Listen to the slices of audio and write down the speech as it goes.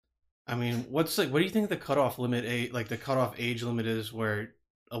I mean, what do you think the cutoff limit the cutoff age limit is where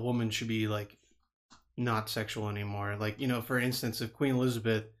a woman should be like not sexual anymore? Like, for instance, if Queen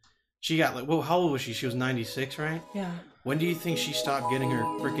Elizabeth, she got like, well, how old was she? She was 96, right? Yeah. When do you think she stopped getting her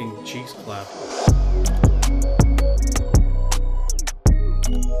freaking cheeks clapped?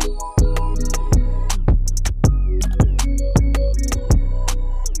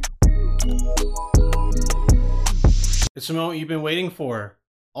 It's the moment you've been waiting for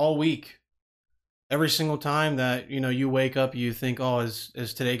all week. Every single time that, you wake up, you think, oh, is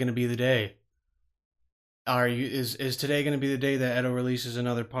today going to be the day? Is today going to be the day that Edo releases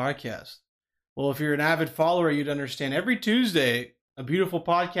another podcast? Well, if you're an avid follower, you'd understand every Tuesday, a beautiful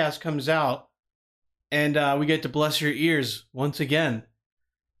podcast comes out and we get to bless your ears once again.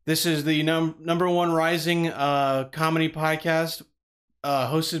 This is the number one rising comedy podcast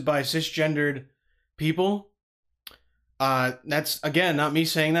hosted by cisgendered people. That's, again, not me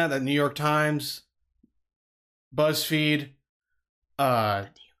saying that. That New York Times, BuzzFeed,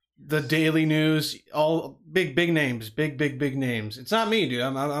 the Daily News, all big names, big names. It's not me, dude.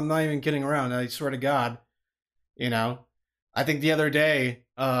 I'm not even kidding around. I swear to God. I think the other day,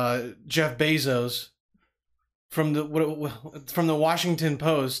 Jeff Bezos from the Washington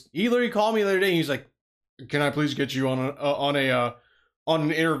Post, he literally called me the other day. And he's like, "Can I please get you on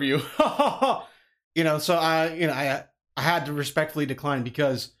an interview?" So I had to respectfully decline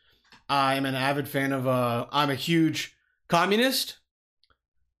because I'm an avid fan of I'm a huge communist,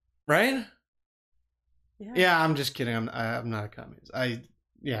 right? Yeah, I'm just kidding. I'm not a communist.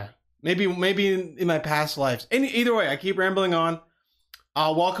 Maybe in my past lives. Either way, I keep rambling on.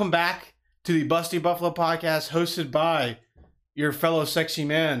 Welcome back to the Busty Buffalo podcast, hosted by your fellow sexy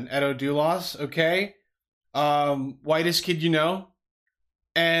man, Edo Doulos. Okay, whitest kid you know,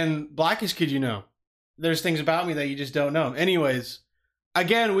 and blackest kid you know. There's things about me that you just don't know. Anyways,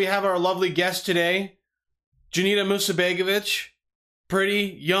 again, we have our lovely guest today, Janita Musabegovic.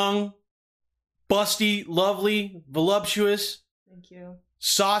 Pretty, young, busty, lovely, voluptuous. Thank you.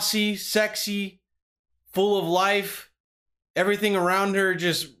 Saucy, sexy, full of life. Everything around her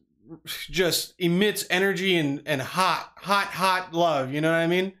just emits energy and hot love. You know what I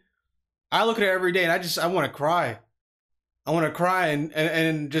mean? I look at her every day and I want to cry. I want to cry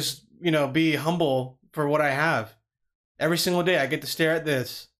and just, be humble for what I have. Every single day I get to stare at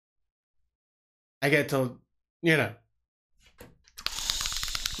this. I get to, And,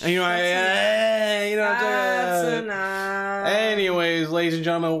 That's enough. Anyways, ladies and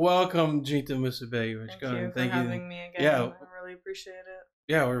gentlemen, welcome, Janita Musabegovic. Thank you for having me again. Yeah. I really appreciate it.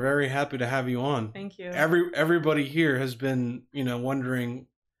 Yeah, we're very happy to have you on. Thank you. Everybody here has been, wondering,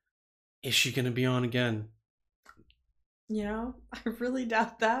 is she going to be on again? I really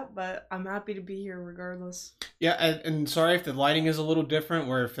doubt that, but I'm happy to be here regardless. Yeah, and sorry if the lighting is a little different.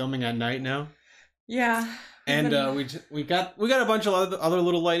 We're filming at night now. Yeah. And we got a bunch of other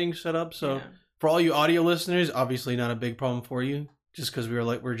little lighting set up. So for all you audio listeners, obviously not a big problem for you, just because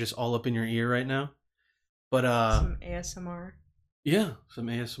we're just all up in your ear right now. But some ASMR. Yeah, some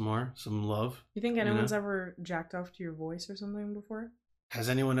ASMR, some love. You think anyone's ever jacked off to your voice or something before? Has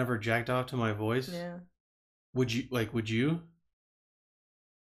anyone ever jacked off to my voice? Yeah. Would you?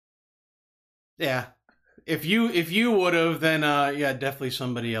 Yeah. If you would have, then definitely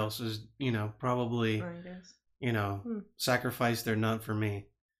somebody else is, probably, I guess. sacrificed their nut for me.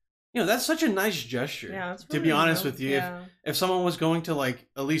 That's such a nice gesture. Yeah, it's really to be honest dope. with you. If someone was going to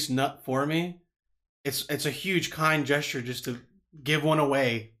at least nut for me, it's a huge kind gesture just to give one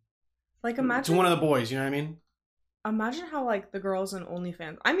away. Like, imagine to one of the boys, you know what I mean? Imagine how the girls in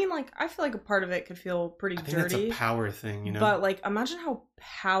OnlyFans. I mean, I feel like a part of it could feel pretty dirty. That's a power thing, But imagine how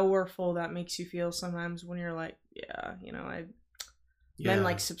powerful that makes you feel sometimes when you're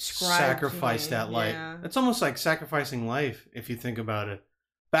men subscribe. Sacrifice that life. Yeah. It's almost like sacrificing life if you think about it.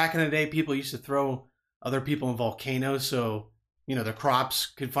 Back in the day, people used to throw other people in volcanoes so the crops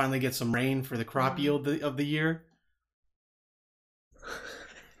could finally get some rain for the crop yield of the year.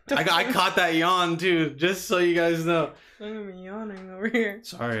 I caught that yawn too, just so you guys know. Look at me yawning over here.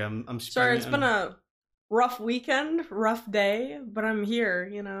 Sorry, I'm sorry. It's been a rough weekend, rough day, but I'm here.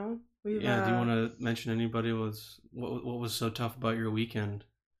 Do you want to mention anybody what was so tough about your weekend?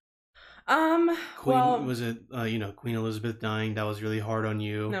 Was it Queen Elizabeth dying? That was really hard on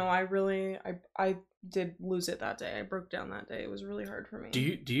you. No, I did lose it that day. I broke down that day. It was really hard for me. Do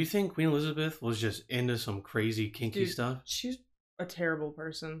you think Queen Elizabeth was just into some crazy kinky stuff? She's a terrible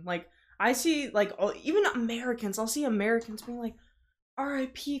person. I see even Americans, I'll see Americans being like,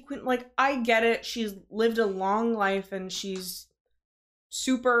 R.I.P. Queen. I get it, she's lived a long life and she's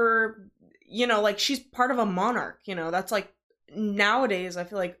super, she's part of a monarch, that's nowadays I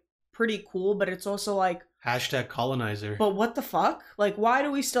feel like pretty cool, but it's also like Hashtag colonizer. but what the fuck? Like, why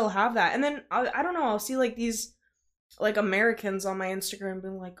do we still have that? And then I don't know. I'll see like these like Americans on my Instagram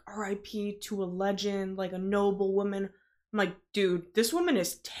being like, "R.I.P. to a legend, like a noble woman." I'm like, dude, this woman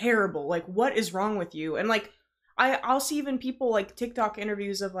is terrible. Like, what is wrong with you? And like, I'll see even people like TikTok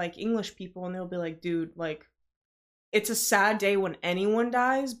interviews of like English people, and they'll be like, dude, like, it's a sad day when anyone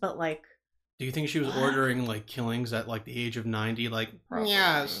dies, but like, do you think she was ordering like killings at like the age of 90? Like, probably,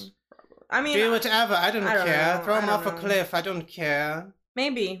 yes. probably. I mean, Do whatever. I don't care. know, Throw I him don't off a know. cliff. I don't care.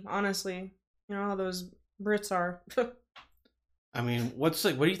 maybe honestly, you know how those Brits are. I mean, what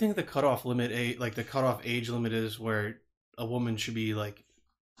do you think the cutoff limit, like the cutoff age limit is where a woman should be like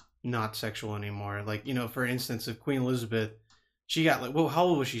not sexual anymore? Like, you know, for instance, if Queen Elizabeth, she got like, well, how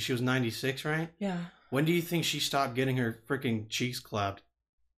old was she? She was 96, right? Yeah. When do you think she stopped getting her freaking cheeks clapped?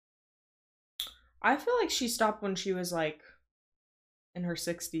 I feel like she stopped when she was like in her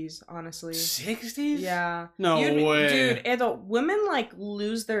 60s, honestly. 60s? Yeah. No way. Dude, and the women like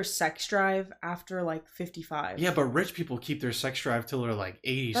lose their sex drive after like 55. Yeah, but rich people keep their sex drive till they're like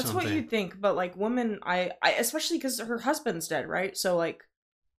 80 That's something. what you think, but like women, I especially because her husband's dead, right? So like,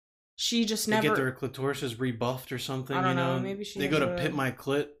 she just They never get their clitorises rebuffed or something, I don't you know? know, maybe she They has go to a- Pit My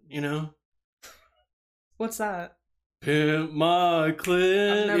Clit, you know? What's that? Pimp My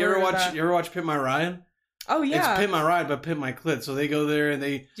Clit. never You ever heard watch that. you ever watch Pimp My Ride? Oh yeah. It's Pimp My Ride, but Pimp My Clit. So they go there and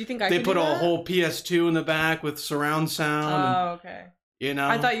Do you think I they could put do a that? whole PS2 in the back with surround sound. Oh, okay. And, you know?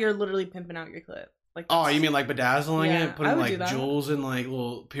 I thought you were literally pimping out your clip. Like Oh, that's- you mean like bedazzling Yeah, it, I putting would do like that. jewels and like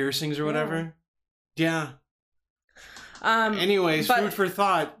little piercings or whatever? Yeah. Anyways, but- food for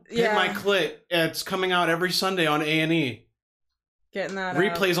thought. Pimp Yeah. My Clit. It's coming out every Sunday on A&E. getting that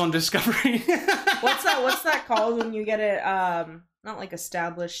Replays on Discovery. What's that called when you get it not like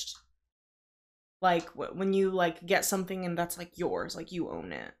established, like when you like get something and that's like yours, like you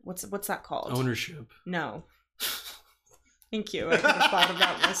own it. What's that called? Ownership. No. Thank you. I could have thought of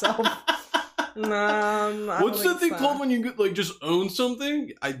that myself. What's that thing called when you get, like just own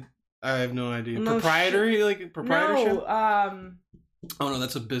something? I have no idea. No Proprietary, like proprietorship. No, Oh no,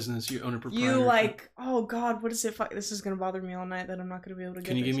 that's a business. You own a proprietorship. you like, oh god, what is it? This is gonna bother me all night that I'm not gonna be able to get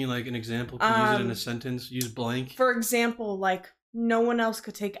Can you this. give me like an example? Can you use it in a sentence? Use blank. For example, like no one else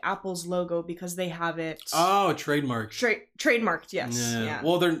could take Apple's logo because they have it Oh, trademark. trademarked. Yes. Yeah.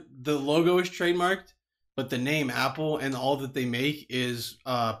 Well, the logo is trademarked, but the name Apple and all that they make is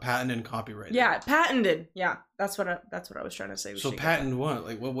patented and copyrighted. Yeah, patented. Yeah, that's what I was trying to say. We So should get patent what?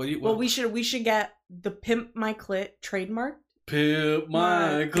 Like what? What do you? Well, what? we should get the Pimp My Clit trademark. Pimp my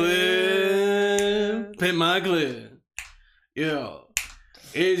My clit. clit. Pimp my clit. Yeah.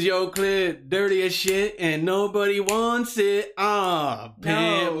 Is your clit dirty as shit and nobody wants it? Ah,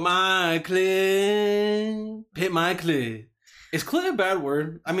 pimp No. my clit. Pimp my clit. Is clit a bad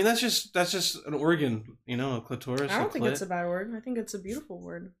word? I mean, that's just an organ, you know, a clitoris. I don't think clit. it's a bad word. I think it's a beautiful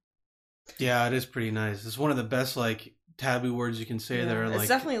word. Yeah, it is pretty nice. It's one of the best like taboo words you can say. Yeah, There, it's like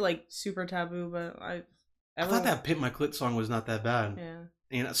definitely like super taboo, but I thought that "Pimp My Clit" song was not that bad. Yeah.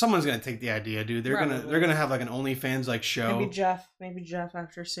 You know, someone's gonna take the idea, dude. They're Probably. gonna have like an OnlyFans like show. Maybe Jeff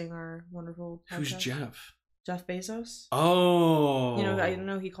after seeing our wonderful podcast. Who's Jeff? Jeff Bezos. Oh, You know, I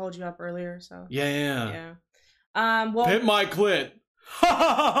know he called you up earlier, so Yeah. Well, Pimp my clit.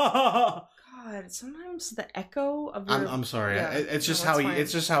 God, sometimes the echo of your I'm sorry. Yeah. It's just No, how it's he fine.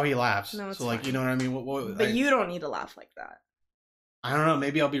 it's just how he laughs. No, it's so like fine. you know what I mean. What but you don't need to laugh like that. I don't know.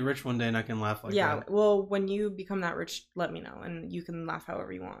 Maybe I'll be rich one day and I can laugh like Yeah, that. well, when you become that rich, let me know, and you can laugh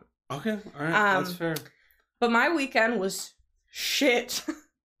however you want. Okay. All right. That's fair. But my weekend was shit.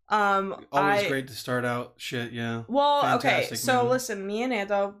 Always great to start out shit. Yeah. Well, okay, Fantastic, so man. listen, me and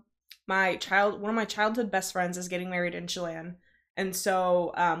Ando, one of my childhood best friends is getting married in Chelan, and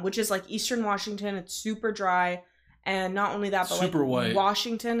so, which is like Eastern Washington. It's super dry, and not only that, but Super like white.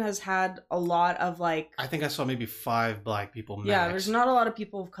 Washington has had a lot of like, I think I saw maybe 5 black people. Max. yeah, there's not a lot of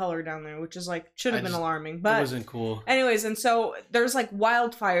people of color down there, which is like should have been alarming, but it wasn't cool. anyways, and so there's like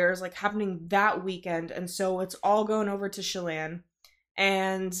wildfires like happening that weekend, and so it's all going over to Chelan,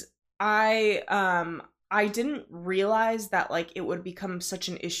 and I didn't realize that like it would become such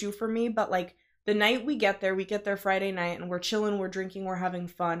an issue for me, but like the night we get there Friday night and we're chilling, we're drinking, we're having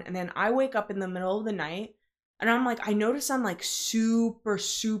fun, and then I wake up in the middle of the night and I'm like, I notice I'm like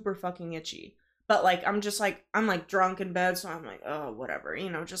super fucking itchy. But like I'm like drunk in bed, so I'm like, oh whatever, you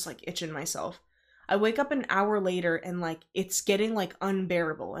know, just like itching myself. I wake up an hour later and like it's getting like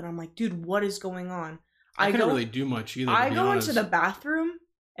unbearable, and I'm like, dude, what is going on? I couldn't really do much either. I to be go honest. into the bathroom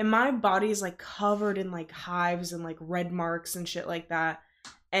and my body is like covered in like hives and like red marks and shit like that.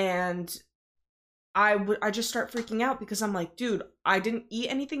 And I just start freaking out because I'm like, dude, I didn't eat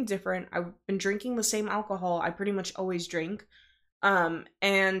anything different. I've been drinking the same alcohol I pretty much always drink.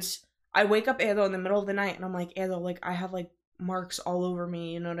 And I wake up Edo in the middle of the night and I'm like, Edo, like I have like marks all over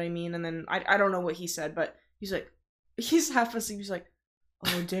me, you know what I mean? And then I don't know what he said, but he's like, he's half asleep. He's like,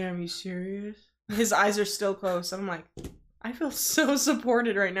 oh damn, you serious? His eyes are still closed. And I'm like, I feel so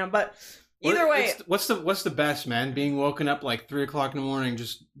supported right now. But either way, what's the best, man? Being woken up like 3 o'clock in the morning,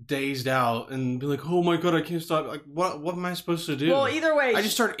 just dazed out, and be like, "Oh my god, I can't stop!" Like, what am I supposed to do? Well, either way, I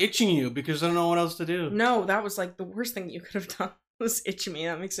just start itching you because I don't know what else to do. No, that was like the worst thing you could have done was itch me.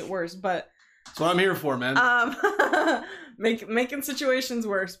 That makes it worse. But that's what I'm here for, man. Making situations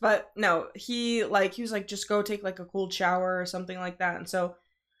worse. But no, he was like, just go take like a cold shower or something like that. And so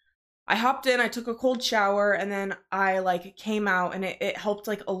I hopped in, I took a cold shower, and then I like came out, and it helped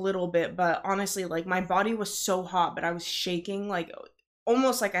like a little bit, but honestly, like my body was so hot, but I was shaking, like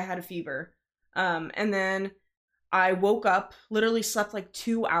almost like I had a fever. And then I woke up, literally slept like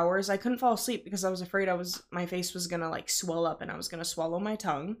 2 hours. I couldn't fall asleep because I was afraid my face was gonna like swell up and I was gonna swallow my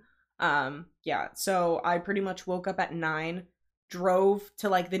tongue. Yeah, so I pretty much woke up at 9, drove to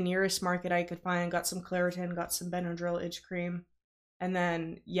like the nearest market I could find, got some Claritin, got some Benadryl itch cream. And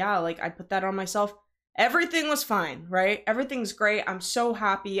then, yeah, like I put that on myself. Everything was fine, right? Everything's great. I'm so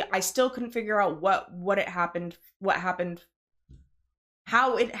happy. I still couldn't figure out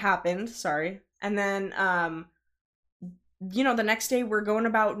how it happened, sorry. And then, the next day we're going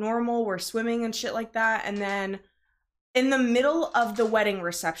about normal. We're swimming and shit like that. And then in the middle of the wedding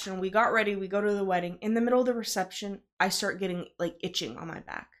reception, we got ready. We go to the wedding. In the middle of the reception, I start getting like itching on my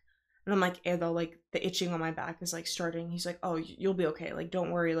back. And I'm like, Edo, like, the itching on my back is, like, starting. He's like, oh, you'll be okay. Like,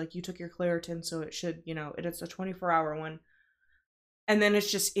 don't worry. Like, you took your Claritin, so it should, it's a 24-hour one. And then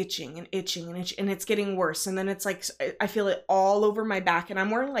it's just itching and itching and itching. And it's getting worse. And then it's, like, I feel it all over my back. And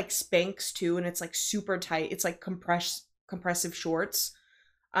I'm wearing, like, Spanx, too. And it's, like, super tight. It's, like, compressive shorts.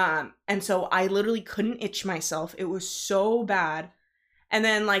 And so I literally couldn't itch myself. It was so bad. And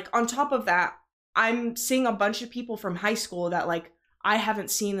then, like, on top of that, I'm seeing a bunch of people from high school that, like, I haven't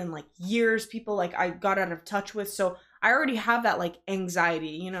seen in like years, people like I got out of touch with. So I already have that like anxiety,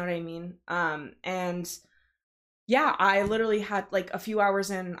 you know what I mean? And yeah, I literally had like a few hours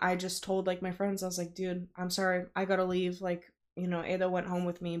in, I just told like my friends, I was like, dude, I'm sorry, I gotta leave. Like, Ada went home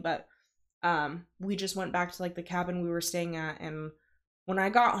with me, but we just went back to like the cabin we were staying at. And when I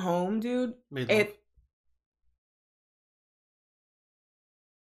got home, dude,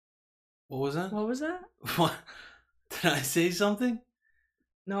 What was that? What was that? What? Did I say something?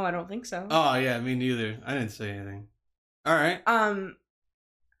 No, I don't think so. Oh yeah, me neither. I didn't say anything. All right.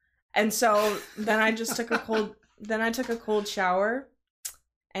 And so then I just took a cold shower,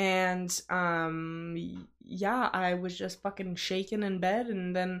 and yeah, I was just fucking shaking in bed,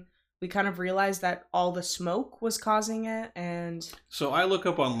 and then we kind of realized that all the smoke was causing it. And so I look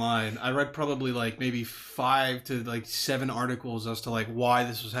up online. I read probably like maybe 5 to like 7 articles as to like why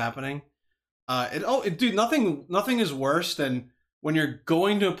this was happening. Dude, nothing is worse than when you're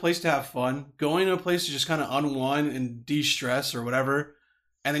going to a place to have fun, going to a place to just kind of unwind and de-stress or whatever,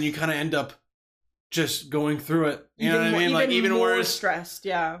 and then you kind of end up just going through it. You know what I mean? Like even worse, stressed.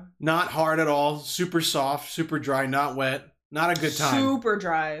 Yeah. Not hard at all. Super soft, super dry, not wet. Not a good time. Super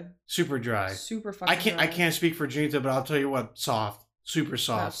dry. Super dry. Super fucking I can't speak for Janita, but I'll tell you what, soft. Super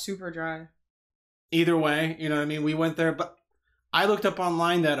soft. Yeah, super dry. Either way, you know what I mean? We went there, but I looked up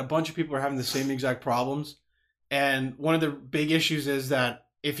online that a bunch of people are having the same exact problems. And one of the big issues is that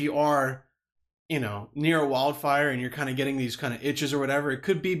if you are, near a wildfire and you're kind of getting these kind of itches or whatever, it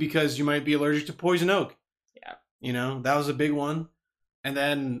could be because you might be allergic to poison oak. Yeah. That was a big one. And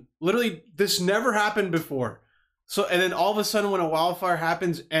then literally this never happened before. So, and then all of a sudden when a wildfire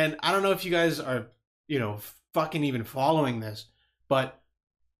happens, and I don't know if you guys are, fucking even following this, but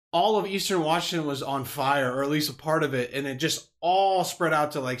all of Eastern Washington was on fire, or at least a part of it. And it just all spread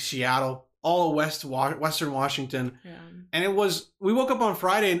out to like Seattle, all of Western Washington. Yeah. And we woke up on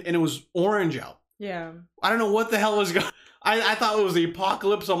Friday and it was orange out. Yeah. I don't know what the hell was going on. I thought it was the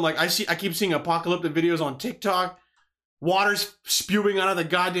apocalypse. I'm like, I keep seeing apocalyptic videos on TikTok. Water's spewing out of the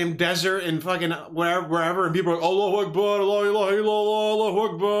goddamn desert and fucking wherever. And people are like, Allahu Akbar, Allahu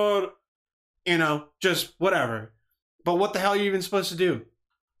Akbar. Just whatever. But what the hell are you even supposed to do?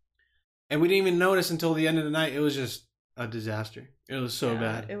 And we didn't even notice until the end of the night. It was just a disaster. It was so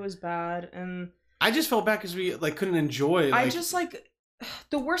bad. It was bad. And I just felt bad because we like couldn't enjoy it. I just like,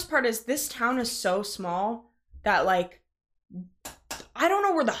 the worst part is this town is so small that like, I don't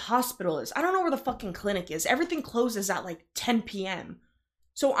know where the hospital is. I don't know where the fucking clinic is. Everything closes at like 10 p.m.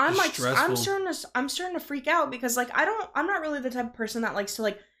 So I'm like, I'm starting to freak out because like, I'm not really the type of person that likes to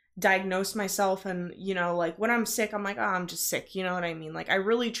like diagnose myself, and you know, like when I'm sick, I'm like, oh, I'm just sick, you know what I mean? Like I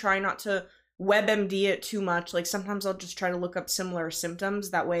really try not to WebMD it too much. Like sometimes I'll just try to look up similar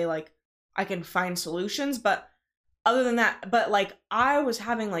symptoms, that way like I can find solutions. But other than that, but like I was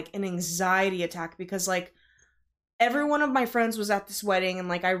having like an anxiety attack because like every one of my friends was at this wedding, and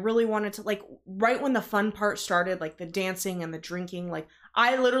like I really wanted to, like right when the fun part started, like the dancing and the drinking, like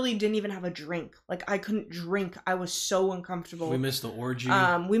I literally didn't even have a drink. Like I couldn't drink. I was so uncomfortable. We missed the orgy.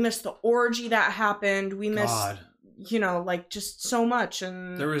 We missed the orgy that happened. We missed, God. you know, like just so much.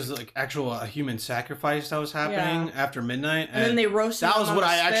 And there was like actual a human sacrifice that was happening after midnight, and then they roasted. That was them what on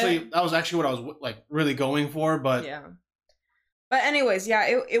I the spit. actually. That was actually what I was like really going for. But yeah. But anyways,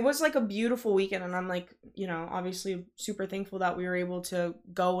 yeah, it was like a beautiful weekend, and I'm like, you know, obviously super thankful that we were able to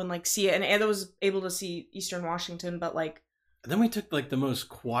go and like see it, and Anna was able to see Eastern Washington, but like. Then we took like the most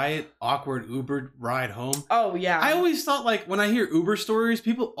quiet, awkward Uber ride home. Oh yeah. I always thought like when I hear Uber stories,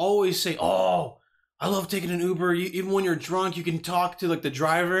 people always say, "Oh, I love taking an Uber. Even when you're drunk, you can talk to like the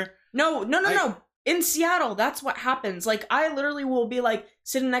driver." No. In Seattle, that's what happens. Like, I literally will be, like,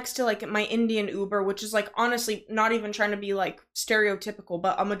 sitting next to, like, my Indian Uber, which is, like, honestly, not even trying to be, like, stereotypical,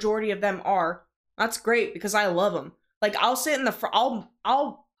 but a majority of them are. That's great, because I love them. Like, I'll sit in the front,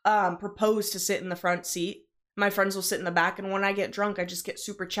 I'll propose to sit in the front seat. My friends will sit in the back, and when I get drunk, I just get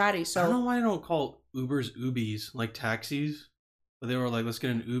super chatty, so. I don't know why I don't call Ubers Ubies, like taxis. But they were like, let's get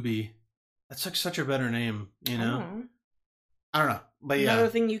an Ubi. That's like such a better name, you know? I don't know. But yeah. Another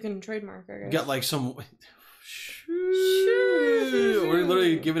thing you can trademark, I guess. Got like some. We're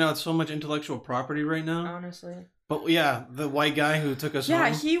literally giving out so much intellectual property right now. Honestly. But yeah, the white guy who took us home. Yeah,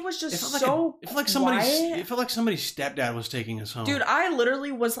 he was just it felt like somebody's stepdad was taking us home. Dude, I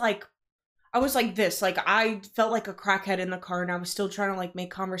literally was like, I was like this. Like, I felt like a crackhead in the car, and I was still trying to like make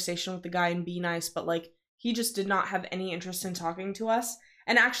conversation with the guy and be nice, but like he just did not have any interest in talking to us.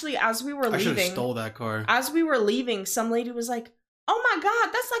 And actually, as we were leaving, I should have stole that car. As we were leaving, some lady was like, "Oh my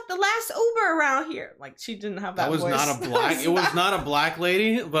God, that's like the last Uber around here." Like, she didn't have that voice. It was not a black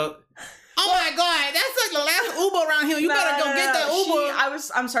lady, but oh my God, that's like the last Uber around here. You better go get that Uber.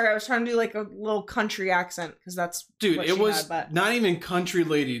 I'm sorry, I was trying to do like a little country accent because that's it was not even country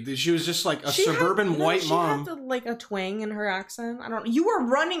lady. She was just like a suburban white mom. She had like a twang in her accent. I don't. You were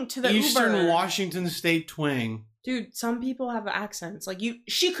running to the Eastern Washington State twang. Dude, some people have accents. Like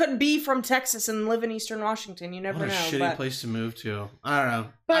she could be from Texas and live in Eastern Washington. You never know. What a shitty place to move to. I don't know.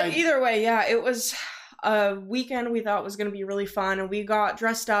 But either way, yeah, it was a weekend we thought was going to be really fun, and we got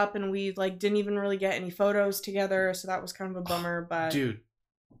dressed up, and we like didn't even really get any photos together, so that was kind of a bummer. But dude,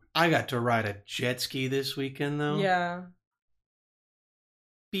 I got to ride a jet ski this weekend though. Yeah.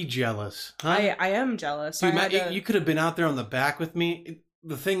 Be jealous, huh? I am jealous. Dude, you could have been out there on the back with me.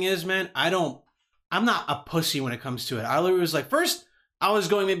 The thing is, man, I'm not a pussy when it comes to it. I literally was like, first, I was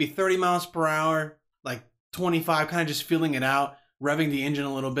going maybe 30 miles per hour, like 25, kind of just feeling it out, revving the engine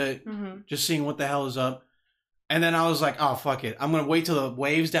a little bit, just seeing what the hell is up. And then I was like, oh, fuck it. I'm going to wait till the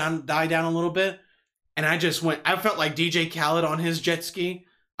waves die down a little bit. And I just went, I felt like DJ Khaled on his jet ski.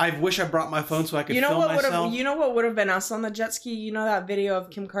 I wish I brought my phone so I could film myself. You know what would have been us on the jet ski? You know that video of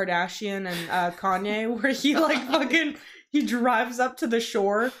Kim Kardashian and Kanye where he like fucking, he drives up to the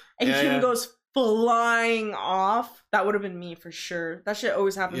shore and Kim goes flying off? That would have been me for sure. That shit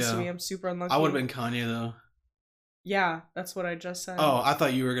always happens to me. I'm super unlucky. I would have been Kanye though. Yeah, that's what I just said. Oh, I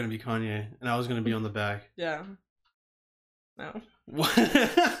thought you were gonna be Kanye and I was gonna be on the back. Yeah. No. What?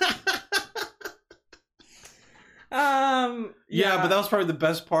 Yeah, but that was probably the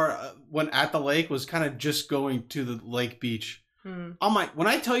best part when at the lake was kind of just going to the lake beach. Oh my! When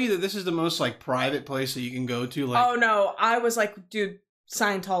I tell you that this is the most like private place that you can go to, like, oh no, I was like, dude,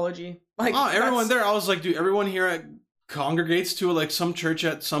 Scientology. Like, oh, everyone there. I was like, dude, everyone here congregates to like some church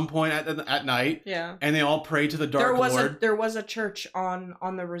at some point at night. Yeah, and they all pray to the Dark Lord. There was a church on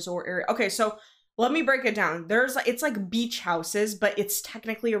the resort area. Okay, so let me break it down. It's like beach houses, but it's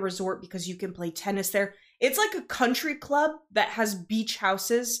technically a resort because you can play tennis there. It's like a country club that has beach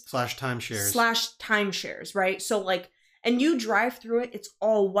houses / timeshares, right? So like, and you drive through it, it's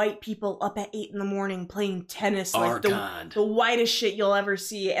all white people up at 8 a.m. playing tennis, like the whitest shit you'll ever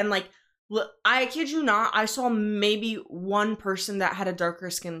see. And like, I kid you not, I saw maybe one person that had a darker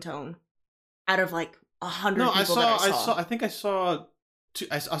skin tone out of like 100 people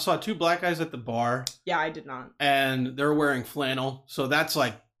I saw two black guys at the bar. Yeah, I did not. And they're wearing flannel, so that's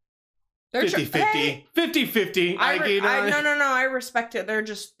like 50-50. 50-50. No, I respect it. They're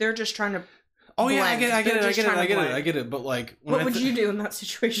just trying to. Oh yeah, I get it. But like, what would you do in that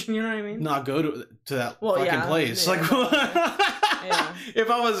situation? You know what I mean? Not go to that fucking place. Yeah. Like, Yeah. If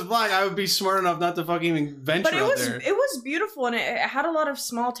I was black, I would be smart enough not to fucking even venture But out there. it was beautiful, and it had a lot of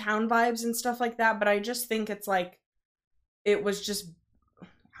small town vibes and stuff like that. But I just think it's like it was just,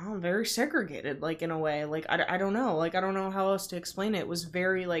 I don't know, very segregated, like in a way. Like I don't know, like I don't know how else to explain it. It was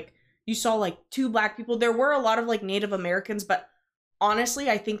very like you saw like 2 black people. There were a lot of like Native Americans, but honestly,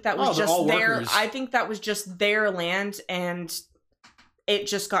 I think that was just their. I think that was just their land, and it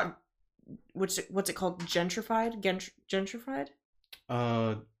just got what's it called? Gentrified? Gentrified?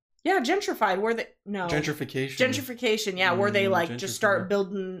 Yeah, gentrified. Where they gentrification. Yeah, where they like just start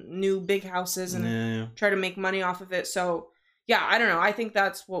building new big houses and try to make money off of it. So yeah, I don't know. I think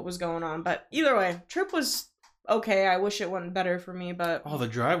that's what was going on. But either way, trip was okay. I wish it went better for me, but the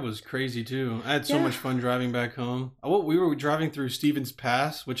drive was crazy too. I had so much fun driving back home. We were driving through Stevens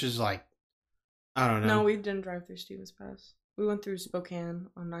Pass, which is like, I don't know. No, we didn't drive through Stevens Pass. We went through Spokane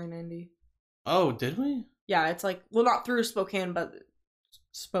on 990. Oh, did we? Yeah, it's like, well, not through Spokane, but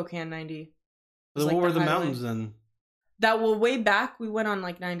Spokane 90. Then like what were the mountains then? Way back, we went on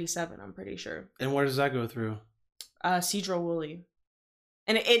like 97, I'm pretty sure. And where does that go through? Cedro Woolley.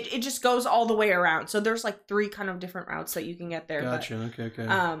 And it just goes all the way around. So there's like 3 kind of different routes that you can get there. Gotcha. But,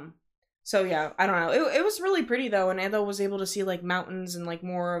 okay. So yeah, I don't know. It was really pretty though, and Ando was able to see like mountains and like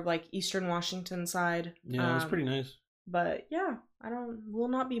more of like Eastern Washington side. Yeah, it was pretty nice. But yeah, we'll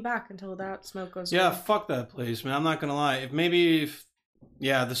not be back until that smoke goes away. Yeah, fuck that place, man. I'm not gonna lie. If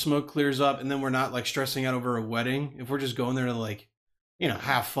the smoke clears up and then we're not like stressing out over a wedding, if we're just going there to like,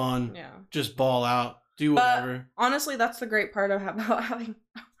 have fun, just ball out, do whatever. But honestly, that's the great part about having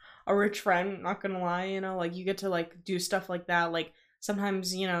a rich friend, not gonna lie, like you get to like do stuff like that. Like sometimes,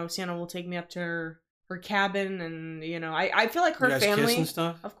 Sienna will take me up to her cabin and, I feel like her you guys family. Kiss and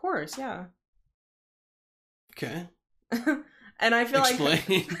stuff? Of course, yeah. Okay. And I feel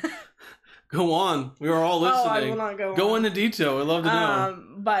Explain. Go on. We are all listening. Oh, I will not go into detail. I'd love to know.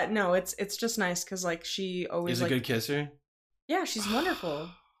 But no, it's just nice because like she always is a good kisser. Yeah, she's wonderful.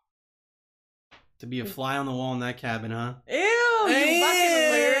 To be a fly on the wall in that cabin, huh? Ew, you fucking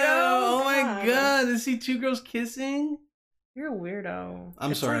weirdo! Oh my god, to see 2 girls kissing? You're a weirdo.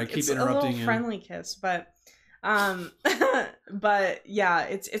 I'm sorry, I keep interrupting you. It's a you. Friendly kiss, but but yeah,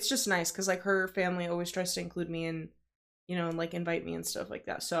 it's just nice because like her family always tries to include me and and like invite me and stuff like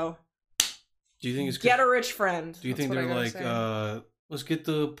that. So do you think it's get a rich friend? Do you think they're like, let's get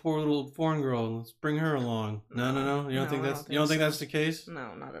the poor little foreign girl, let's bring her along? No. You don't think that's the case?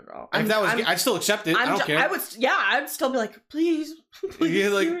 No, not at all. If that was, I'd still accept it. I don't care. I'd still be like, please,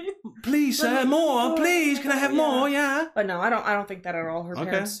 please, more, please, can I have more? Yeah. But no, I don't think that at all.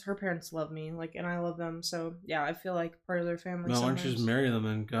 Her parents love me, like, and I love them. So yeah, I feel like part of their family. No, why don't you just marry them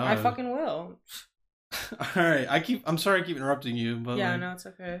and God? I fucking will. All right, I'm sorry I keep interrupting you, but yeah, no, it's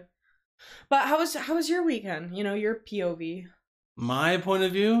okay. But how was your weekend? Your POV. My point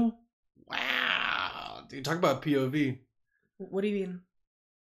of view? Wow, dude, talk about POV. What do you mean?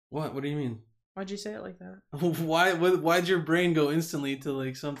 What do you mean? Why'd you say it like that? Why'd your brain go instantly to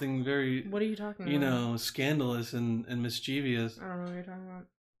like something very? What are you talking about? Scandalous and mischievous? I don't know what you're talking about.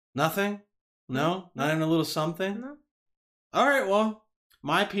 Nothing? No? Not even a little something? No. All right, well.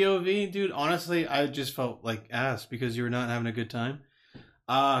 My POV, dude, honestly, I just felt like ass because you were not having a good time.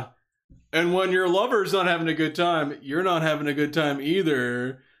 And when your lover's not having a good time, you're not having a good time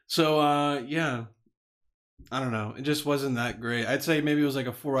either. So, yeah. I don't know. It just wasn't that great. I'd say maybe it was like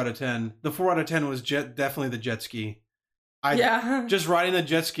a 4 out of 10. The 4 out of 10 was definitely the jet ski. Just riding the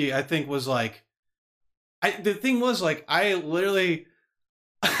jet ski, I think, was like... the thing was, like, I literally...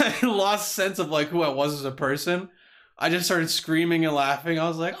 I lost sense of, like, who I was as a person. I just started screaming and laughing. I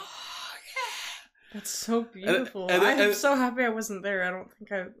was like, oh, yeah. That's so beautiful. I'm so happy I wasn't there. I don't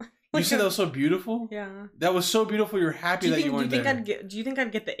think I... You said that was so beautiful? Yeah. That was so beautiful. You're happy that you weren't there. Do you think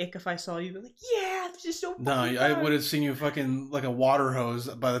I'd get the ick if I saw you? Be like, yeah, this is so fun. No, I would have seen you fucking like a water hose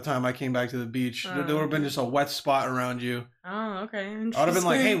by the time I came back to the beach. There would have been just a wet spot around you. Oh, okay. I would have been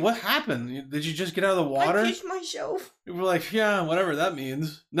like, hey, what happened? Did you just get out of the water? I pitched myself. You were like, yeah, whatever that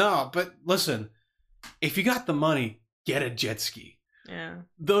means. No, but listen, if you got the money, get a jet ski. Yeah.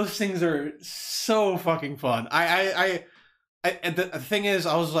 Those things are so fucking fun. The thing is,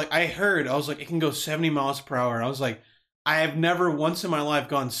 I was like, it can go 70 miles per hour. I was like, I have never once in my life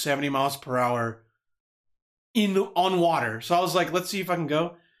gone 70 miles per hour on water. So I was like, let's see if I can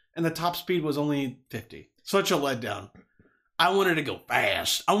go. And the top speed was only 50. Such a letdown. I wanted to go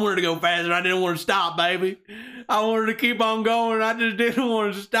fast. I didn't want to stop, baby. I wanted to keep on going. I just didn't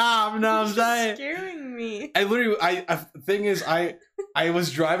want to stop. You know what I'm saying? Scaring me. The thing is, I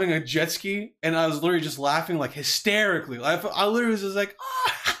was driving a jet ski and I was literally just laughing like hysterically. I literally was just like,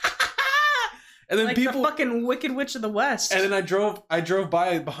 And then like people the fucking Wicked Witch of the West. And then I drove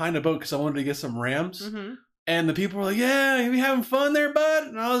by behind a boat because I wanted to get some rams. Mm-hmm. And the people were like, "Yeah, you having fun there, bud?"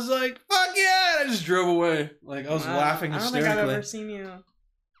 And I was like, "Fuck yeah!" And I just drove away. Like I was laughing I don't hysterically. think I've ever seen you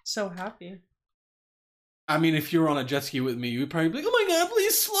so happy. I mean, if you were on a jet ski with me, you'd probably be like, "Oh my god,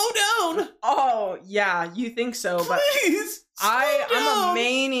 please slow down." Oh yeah, you think so, but Please, I'm a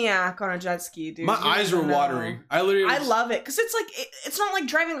maniac on a jet ski, dude. My You eyes don't were know. watering. I literally. I love it because it's like it's not like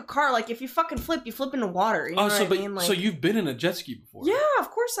driving a car. Like if you fucking flip, you flip into water. You know what I mean? Like, so you've been in a jet ski before? yeah,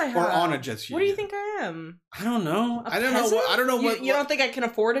 of course I have. Or on a jet ski? What do you think I am? I don't know. A I don't know. peasant? I don't know what. You don't think I can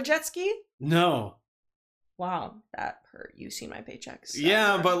afford a jet ski? No. Wow, that hurt. You've seen my paychecks.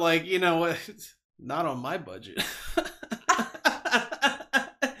 Yeah, but like you know what? Not on my budget.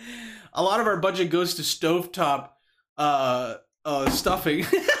 A lot of our budget goes to stovetop stuffing.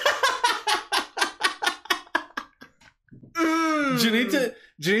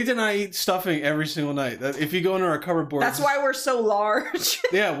 Janita and I eat stuffing every single night. If you go into our cupboard board, that's why we're so large.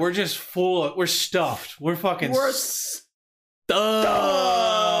 Yeah, we're just we're stuffed. We're fucking stuffed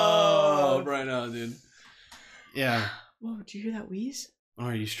right now, dude. Yeah. Whoa, did you hear that wheeze? Oh,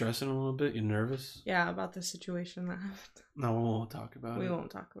 are you stressing a little bit? You nervous? Yeah, about the situation that happened. No, we won't talk about it. We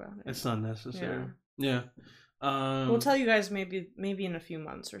won't talk about it. It's not necessary. Yeah. We'll tell you guys maybe in a few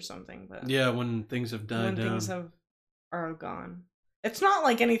months or something. But yeah, when things have died down. Things are gone. It's not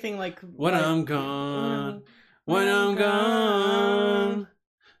like anything like when I'm gone. When I'm gone.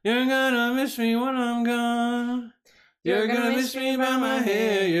 You're gonna miss me when I'm gone. You're gonna miss me by my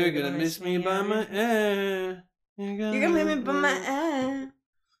hair. You're gonna miss me by my hair. You're gonna miss me by my hair.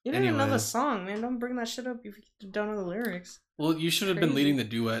 You don't even know the song, man. Don't bring that shit up if you don't know the lyrics. Well, you should have been leading the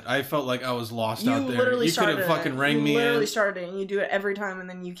duet. I felt like I was lost out there. Literally you could have fucking rang me in. You literally started it, and you do it every time, and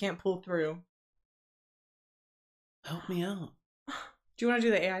then you can't pull through. Help me out. Do you want to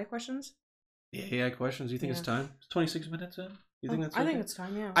do the AI questions? The AI questions? You think it's time? It's 26 minutes in? You think that's I think it's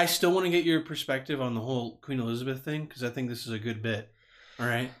time, yeah. I still want to get your perspective on the whole Queen Elizabeth thing, because I think this is a good bit. All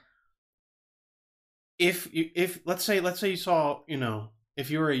right? If let's say you saw, if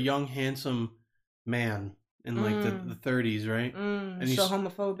you were a young, handsome man in like the 30s, right? And so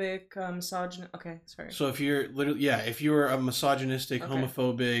homophobic, misogynist. Okay, sorry. So if you're if you were a misogynistic,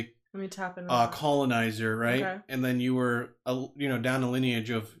 homophobic, let me tap in. Colonizer, right? Okay. And then you were down the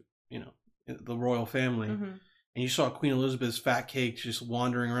lineage of the royal family, and you saw Queen Elizabeth's fat cake just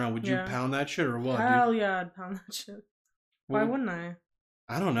wandering around. Would you pound that shit or what? Hell yeah, I'd pound that shit. Why wouldn't I?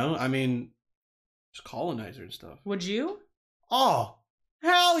 I don't know. I mean, just colonizer and stuff. Would you? Oh,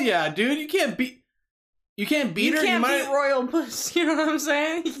 hell yeah, dude! You can't beat her. You can't beat royal pussy. You know what I'm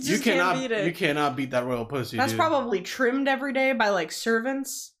saying? You can't beat it. You cannot beat that royal pussy. That's probably trimmed every day by like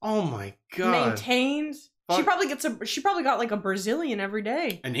servants. Oh my god! Maintained. Fuck. She probably got like a Brazilian every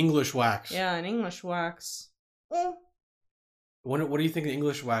day. An English wax. Yeah, an English wax. Oh. What do you think the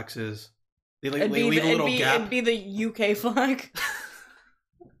English wax is? They leave a little gap. It'd be the UK flag.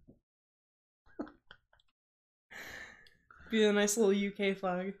 Be a nice little UK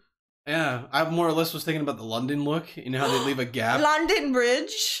flag. Yeah, I more or less was thinking about the London look. You know how they leave a gap? London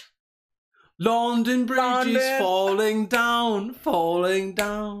Bridge. London Bridge is falling down.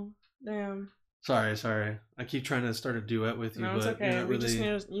 Damn. Sorry. I keep trying to start a duet with you, no, it's but okay. you're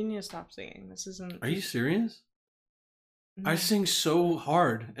not You need to stop singing. This isn't. Are you serious? No. I sing so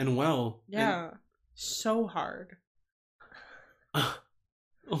hard and well. Yeah, so hard. Oh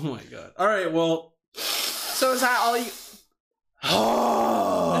my god. All right, well. So is that all you?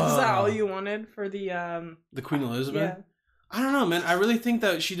 Is that all you wanted for the Queen Elizabeth? Yeah. I don't know, man. I really think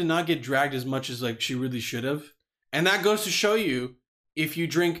that she did not get dragged as much as like she really should have. And that goes to show you, if you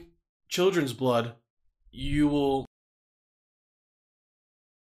drink children's blood, you will.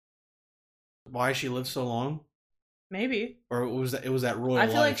 Why she lived so long? Maybe. Or was that? It was that royal. I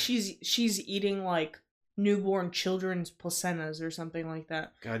feel life. like she's eating like newborn children's placentas or something like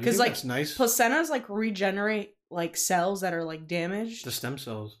that. God, you think like that's nice? Placentas like regenerate like cells that are like damaged. The stem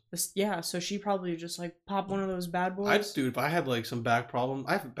cells. Yeah, so she probably just like pop one of those bad boys. Dude, if I had like some back problem,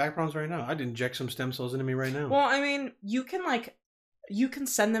 I have back problems right now. I'd inject some stem cells into me right now. Well, I mean, you can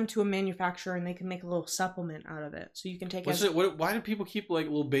send them to a manufacturer and they can make a little supplement out of it, so you can take. Why do people keep like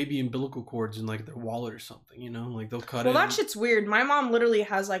little baby umbilical cords in like their wallet or something? Like they'll cut it. Well, that shit's weird. My mom literally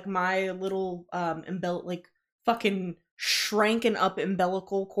has like my little like fucking shranken up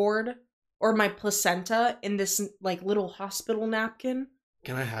umbilical cord or my placenta in this like little hospital napkin.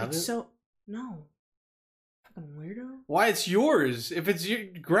 Can I have it? So no, fucking weirdo. Why? It's yours. If it's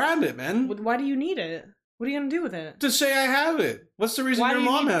you, grab it, man. Why do you need it? What are you gonna do with it? To say I have it. What's the reason your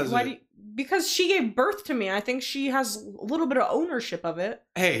mom has it? because she gave birth to me. I think she has a little bit of ownership of it.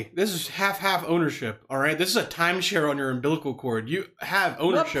 Hey, this is half ownership, all right? This is a timeshare on your umbilical cord. You have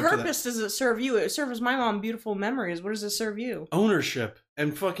ownership. What purpose does it serve you? It serves my mom beautiful memories. What does it serve you? Ownership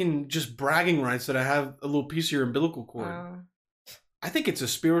and fucking just bragging rights that I have a little piece of your umbilical cord. I think it's a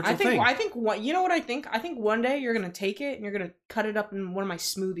spiritual thing. I think what you know what I think? I think one day you're gonna take it and you're gonna cut it up in one of my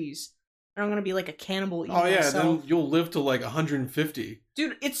smoothies. And I'm gonna be like a cannibal. Oh yeah, then you'll live to like 150.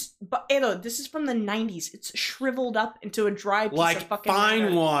 Dude, but Edo, this is from the 90s. It's shriveled up into a dry piece like of fucking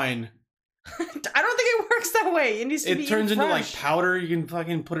fine wine. I don't think it works that way. It needs to be. It turns into like fresh. powder. You can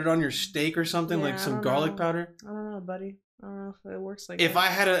fucking put it on your steak or something, Yeah, like I some don't garlic know. powder. I don't know, buddy. I don't know if it works like If that. I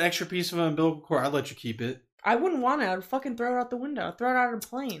had an extra piece of an umbilical cord, I'd let you keep it. I wouldn't want it. I'd fucking throw it out the window. I'd throw it out of a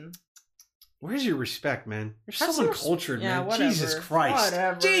plane. Where's your respect, man? You're Have so some uncultured, yeah, man. whatever. Jesus Christ.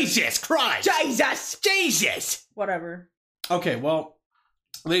 Whatever. Jesus Christ. Jesus. Whatever. Okay, well,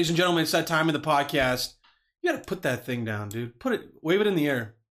 ladies and gentlemen, it's that time of the podcast. You gotta put that thing down, dude. Wave it in the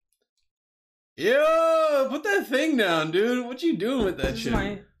air. Yo, put that thing down, dude. What you doing with that This shit?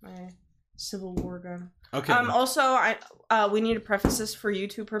 is my Civil War gun. Okay. Also, we need to preface this for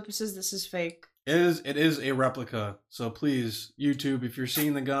YouTube purposes. This is fake. It is a replica. So please, YouTube, if you're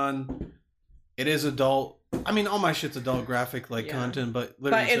seeing the gun, it is adult. I mean, all my shit's adult graphic content, but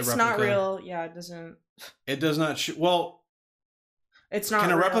literally But it's it's a not replica. real. Yeah, it doesn't. It does not shoot. Well, It's not.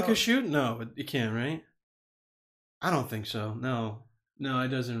 can a real. replica shoot? No, it can, right? I don't think so. No, it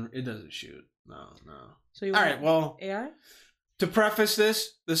doesn't. It doesn't shoot. No. So you All want right. Well, AI? to preface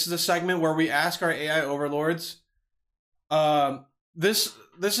this is a segment where we ask our AI overlords. This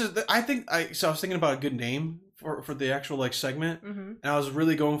is. I was thinking about a good name for the actual segment, Mm-hmm. and I was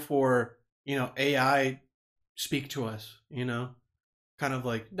really going for AI speak to us. Kind of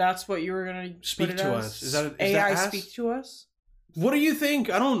like That's what you were gonna Speak put it to as? us. Is that AI ass? speak to us? what do you think?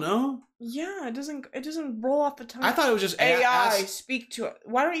 I don't know. Yeah, it doesn't roll off the tongue. I thought it was just AI ask- speak to it.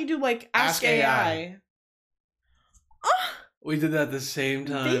 Why don't you do like ask Ask AI. AI? We did that at the same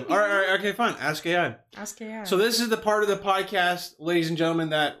time. Baby. All right, okay, fine. Ask AI. Ask AI. So this is the part of the podcast, ladies and gentlemen,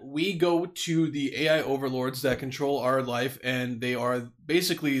 that we go to the AI overlords that control our life, and they are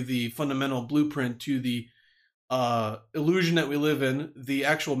basically the fundamental blueprint to the illusion that we live in, the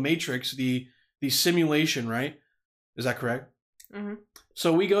actual matrix, the simulation, right? Is that correct? Mm-hmm.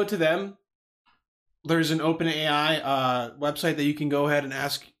 So we go to them. There's an OpenAI website that you can go ahead and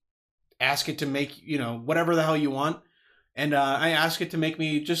ask it to make, whatever the hell you want. And I ask it to make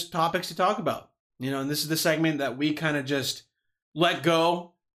me just topics to talk about, and this is the segment that we kind of just let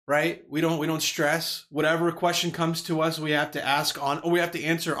go, right? We don't stress. Whatever question comes to us, we have to we have to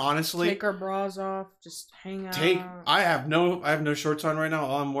answer honestly. Take our bras off, just hang out. I have no shorts on right now.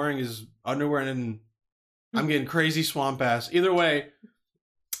 All I'm wearing is underwear, and I'm getting crazy swamp ass. Either way,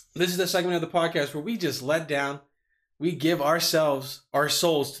 this is the segment of the podcast where we just let down. We give our souls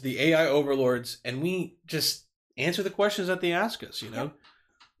to the AI overlords, and we just answer the questions that they ask us,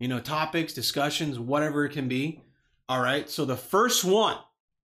 topics, discussions, whatever it can be. All right. So the first one,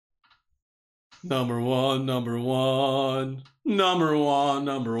 number one.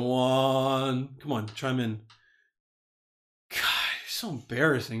 Come on, chime in. God, you're so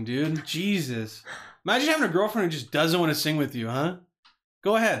embarrassing, dude. Jesus. Imagine having a girlfriend who just doesn't want to sing with you, huh?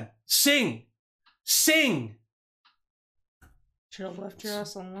 Go ahead. Sing. Should have left your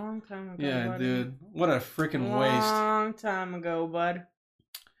ass a long time ago. Yeah, buddy. dude. What a freaking waste. Long time ago, bud.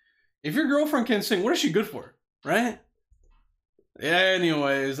 If your girlfriend can sing, what is she good for? Right? Yeah,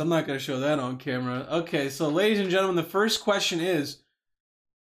 anyways, I'm not going to show that on camera. Okay, so ladies and gentlemen, the first question is,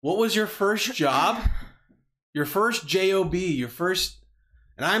 what was your first job? Your first job, your first...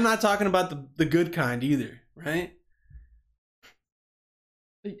 And I'm not talking about the good kind either, right?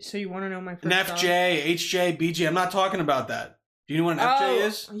 So you want to know my first An FJ, HJ, BJ. I'm not talking about that. Do you know what an FJ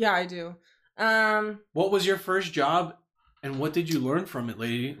is? Yeah, I do. What was your first job, and what did you learn from it,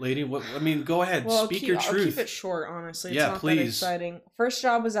 lady? What? I mean, go ahead. Well, Speak your truth. I'll keep it short, honestly. It's Yeah, not please. that exciting. First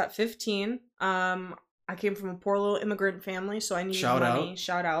job was at 15. I came from a poor little immigrant family, so I needed Shout money. out.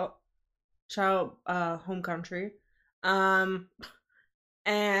 Shout out, home country.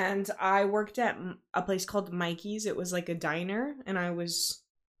 And I worked at a place called Mikey's. It was like a diner, and I was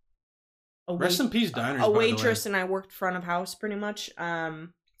Rest in peace, diners. a by the way. waitress, and I worked front of house pretty much. So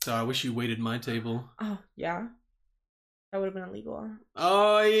I wish you waited my table. Oh yeah, that would have been illegal.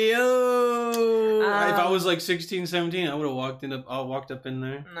 Oh, yo! If I Um, was like 16, 17, I would have walked up in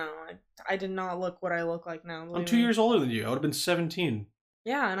there. No, I did not look what I look like now. I'm believe 2 me. years older than you. I would have been 17.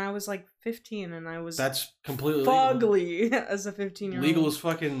 Yeah, and I was like 15, and I was That's completely legal. fugly as a 15-year-old. Legal as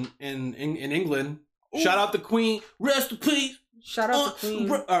fucking in England. Shout out the Queen. Rest in peace. Shout out to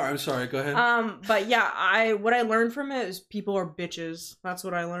Queen. I'm sorry. Go ahead. But yeah, what I learned from it is people are bitches. That's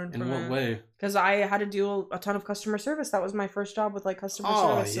what I learned from it. In what way? Because I had to do a ton of customer service. That was my first job with like customer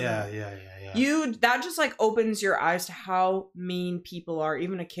service. Oh yeah. That just like opens your eyes to how mean people are,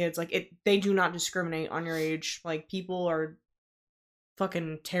 even to kids. Like they do not discriminate on your age. Like people are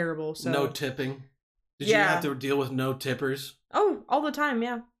fucking terrible. So no tipping. Did you have to deal with no tippers? Oh, all the time.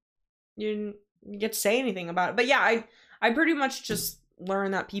 Yeah, you didn't get to say anything about it. But yeah, I pretty much just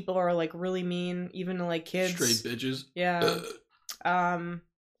learned that people are like really mean, even to like kids. Straight bitches. Yeah.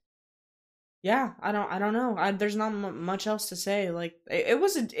 Yeah, I don't know. There's not much else to say. Like it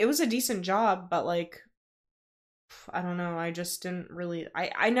was a decent job, but like I don't know. I just didn't really.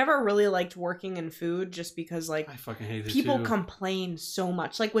 I never really liked working in food just because like I fucking hate it people too. complain so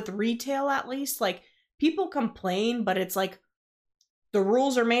much. Like with retail, at least, like people complain, but it's like the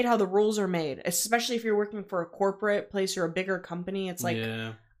rules are made how the rules are made. Especially if you're working for a corporate place or a bigger company, it's like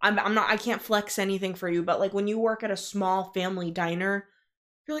I'm not. I can't flex anything for you. But like when you work at a small family diner,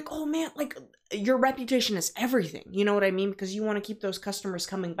 you're like, oh man, like your reputation is everything. You know what I mean? Because you want to keep those customers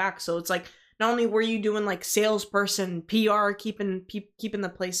coming back. So it's like not only were you doing like salesperson, PR, keeping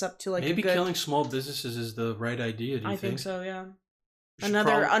the place up to like maybe killing small businesses is the right idea. Do you think? I think so. Yeah.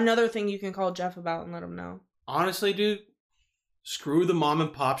 Another thing you can call Jeff about and let him know. Honestly, dude, screw the mom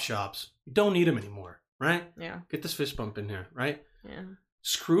and pop shops. You don't need them anymore, right? Yeah. Get this fist bump in here, right? Yeah.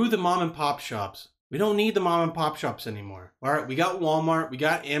 Screw the mom and pop shops. We don't need the mom and pop shops anymore. All right, we got Walmart, we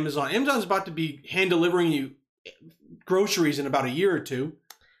got Amazon. Amazon's about to be hand delivering you groceries in about a year or two.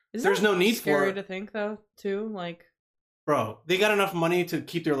 There's no need for it. Scary to think though, too. Like, bro, they got enough money to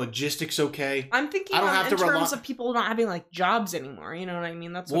keep their logistics okay. I'm thinking in terms of people not having like jobs anymore. You know what I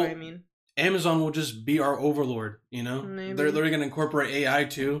mean? That's what I mean. Amazon will just be our overlord. You know, maybe. They're going to incorporate AI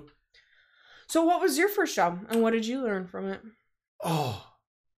too. So, what was your first job, and what did you learn from it? Oh,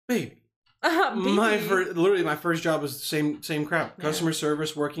 baby. Literally my first job was the same crap. Customer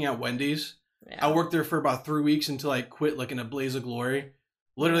service, working at Wendy's. Yeah. I worked there for about 3 weeks until I quit like in a blaze of glory.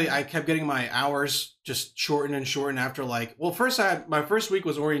 Literally, I kept getting my hours just shortened and shortened after like, well, my first week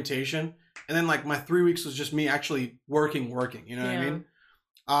was orientation, and then like my 3 weeks was just me actually working. You know what I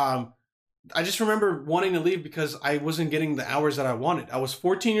mean? I just remember wanting to leave because I wasn't getting the hours that I wanted. I was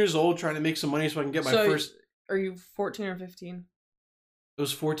 14 years old trying to make some money so I can get my first. Are you 14 or 15? It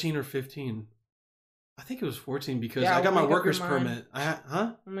was 14 or 15. I think it was 14 because I got my worker's permit.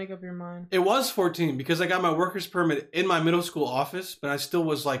 I'll make up your mind. It was 14 because I got my worker's permit in my middle school office, but I still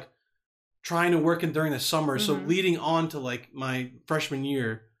was like trying to work during the summer. Mm-hmm. So leading on to like my freshman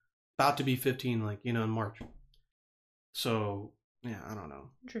year, about to be 15, like, you know, in March. So yeah, I don't know.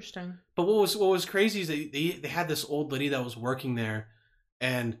 Interesting. But what was crazy is they had this old lady that was working there,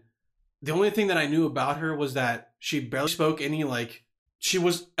 and the only thing that I knew about her was that she barely spoke any like. She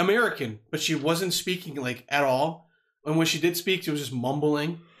was American, but she wasn't speaking like at all. And when she did speak, she was just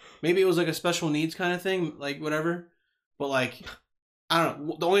mumbling. Maybe it was like a special needs kind of thing, like whatever. But like, I don't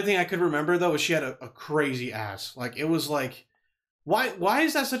know. The only thing I could remember though was she had a crazy ass. Like it was like, why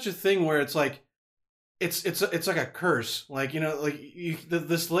is that such a thing where it's like, it's like a curse. Like, you know, like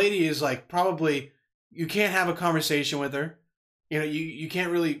this lady is like probably you can't have a conversation with her. You know, you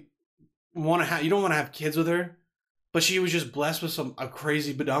can't really want to have. You don't want to have kids with her. But she was just blessed with a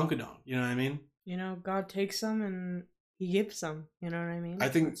crazy badonkadonk. You know what I mean? You know, God takes them and he gives them. You know what I mean? I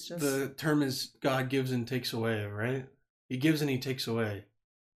think the term is God gives and takes away, right? He gives and he takes away.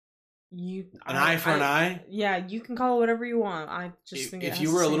 An eye for an eye? Yeah, you can call it whatever you want. I just think if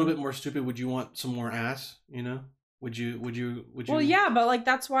you were a little bit more stupid, would you want some more ass? You know? Would you? Well, yeah, but like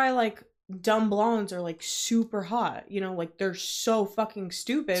that's why like dumb blondes are like super hot, you know, like they're so fucking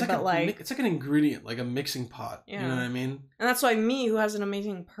stupid, it's like an ingredient, like a mixing pot. Yeah. You know what I mean? And that's why me, who has an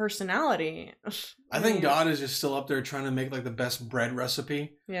amazing personality, I think God is just still up there trying to make like the best bread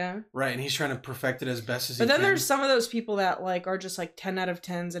recipe. Yeah. Right, and he's trying to perfect it as best as he can. But then there's some of those people that like are just like 10 out of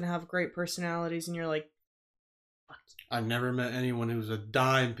 10s and have great personalities, and you're like, what? I've never met anyone who's a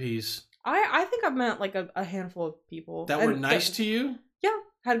dime piece. I think I've met like a handful of people that were nice to you. Yeah.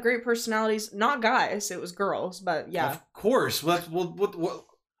 Had great personalities. Not guys, it was girls, but yeah. Of course. What?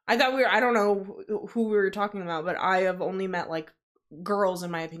 I thought I don't know who we were talking about, but I have only met like girls,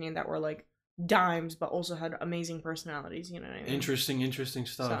 in my opinion, that were like dimes, but also had amazing personalities. You know what I mean? Interesting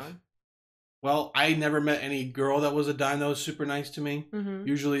stuff. So. Well, I never met any girl that was a dime that was super nice to me. Mm-hmm.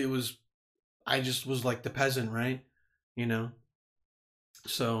 Usually I just was like the peasant, right? You know?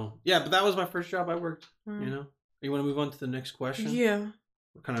 So, yeah, but that was my first job I worked, you know? You want to move on to the next question? Yeah.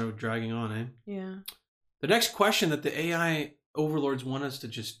 We're kind of dragging on, eh? Yeah. The next question that the AI overlords want us to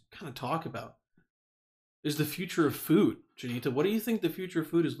just kind of talk about. is the future of food, Janita? What do you think the future of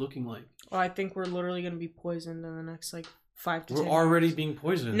food is looking like? Well, I think we're literally gonna be poisoned in the next like 5 to 10 We're already years. being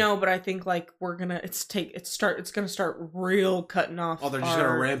poisoned. No, but I think like we're gonna it's gonna start real cutting off. Oh, they're just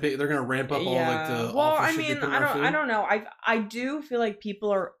gonna ramp it. They're gonna ramp up all like the. Well, awful I shit they mean, put in our food. I don't know. I do feel like people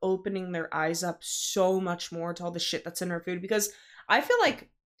are opening their eyes up so much more to all the shit that's in our food, because I feel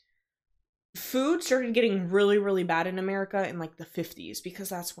like food started getting really, really bad in America in like the 50s, because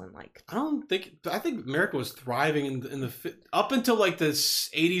that's when like I think America was thriving up until like the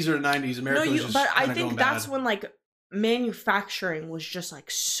 80s or 90s. America was just but I kinda think going that's bad. when like manufacturing was just like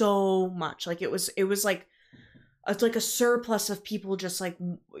so much. Like it was like it's like a surplus of people just like,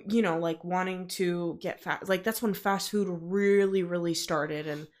 you know, like wanting to get fat. Like that's when fast food really, really started,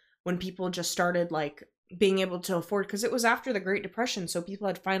 and when people just started like being able to afford, because it was after the Great Depression, so people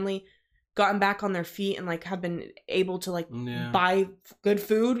had finally gotten back on their feet and like have been able to like buy good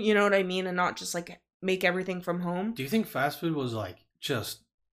food, you know what I mean, and not just like make everything from home. Do you think fast food was like just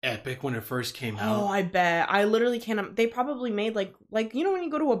epic when it first came out? Oh, I bet. I literally can't. They probably made like you know when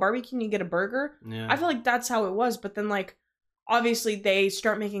you go to a barbecue and you get a burger. Yeah. I feel like that's how it was. But then like obviously they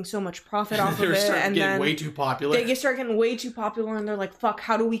start making so much profit off of it, and then way too popular. They start getting way too popular, and they're like, "Fuck!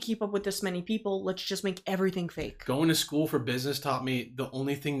 How do we keep up with this many people? Let's just make everything fake." Going to school for business taught me the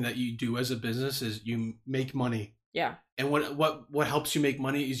only thing that you do as a business is you make money. Yeah. And what helps you make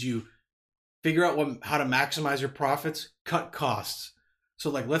money is you figure out how to maximize your profits, cut costs. So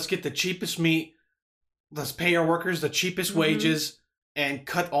like, let's get the cheapest meat, let's pay our workers the cheapest wages, and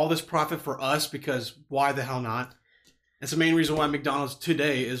cut all this profit for us, because why the hell not? It's the main reason why McDonald's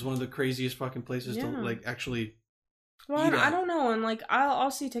today is one of the craziest fucking places to like actually. Well, I don't know, and like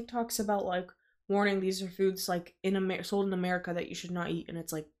I'll see TikToks about like warning these are foods like sold in America that you should not eat, and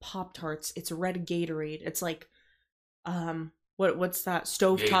it's like Pop-Tarts, it's red Gatorade, it's like what's that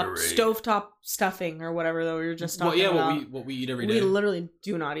stovetop stuffing or whatever that we were just talking about. What we eat every day. We literally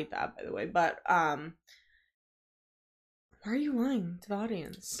do not eat that, by the way. But why are you lying to the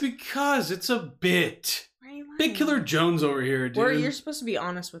audience? Because it's a bit. Why are you lying? Big Killer Jones over here, dude. You're supposed to be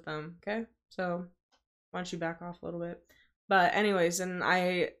honest with them, okay? So why don't you back off a little bit? But anyways, and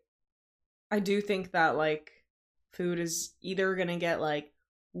I do think that like food is either gonna get like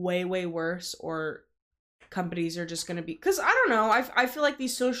way, way worse, or companies are just gonna be, because I don't know, I feel like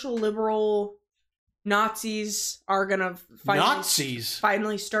these social liberal Nazis are gonna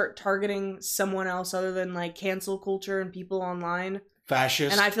finally start targeting someone else other than like cancel culture and people online.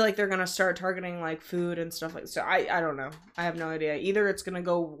 Fascist. And I feel like they're gonna start targeting like food and stuff like that. So I don't know. I have no idea. Either it's gonna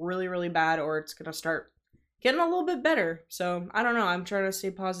go really, really bad, or it's gonna start getting a little bit better. So I don't know. I'm trying to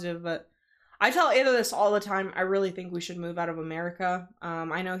stay positive, but I tell Ada this all the time. I really think we should move out of America.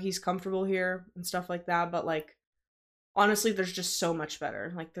 I know he's comfortable here and stuff like that, but like honestly, there's just so much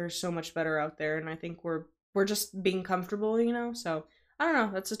better. Like there's so much better out there, and I think we're just being comfortable, you know. So I don't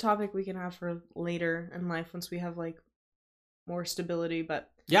know. That's a topic we can have for later in life once we have like more stability.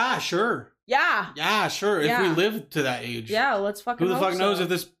 But yeah, sure. Yeah, sure. If we live to that age. Yeah, let's fucking. Who the fuck knows if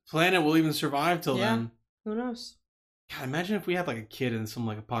this planet will even survive till then? Who knows? God, imagine if we had like a kid and some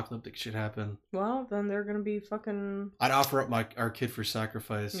like apocalyptic shit happened. Well, then they're gonna be fucking. I'd offer up our kid for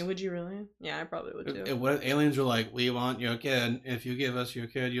sacrifice. Yeah, would you really? Yeah, I probably would too. What aliens are like, we want your kid. If you give us your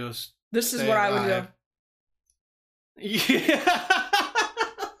kid, you'll. This is what I would do. Yeah.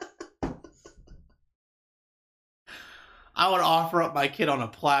 I would offer up my kid on a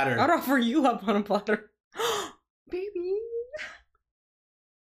platter. I'd offer you up on a platter, baby.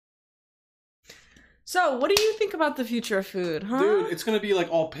 So, what do you think about the future of food, huh? Dude, it's gonna be like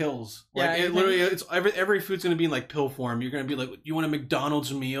all pills. Like it's every food's gonna be in like pill form. You're gonna be like, you want a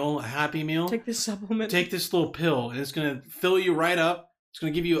McDonald's meal, a Happy Meal? Take this supplement. Take this little pill, and it's gonna fill you right up. It's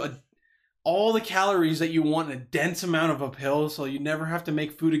gonna give you all the calories that you want in a dense amount of a pill, so you never have to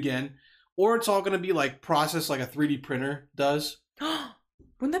make food again. Or it's all gonna be like processed like a 3D printer does.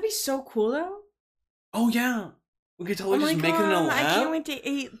 Wouldn't that be so cool though? Oh yeah, we could totally just make it in a lab. I can't wait to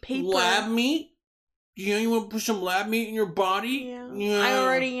eat paper. Lab meat. You want to put some lab meat in your body? Yeah. I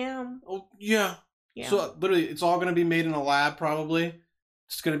already am. Oh, yeah. So, literally, it's all going to be made in a lab, probably.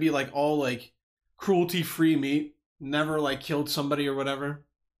 It's going to be, like, all, like, cruelty-free meat. Never, like, killed somebody or whatever.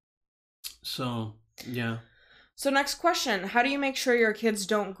 So, yeah. So, next question. How do you make sure your kids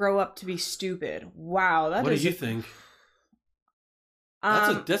don't grow up to be stupid? Wow. What do you think?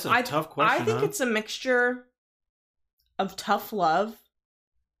 That's a tough question, I think it's a mixture of tough love.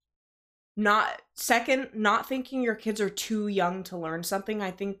 Not thinking your kids are too young to learn something.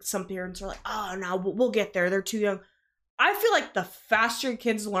 I think some parents are like, oh no, we'll get there, they're too young. I feel like the faster your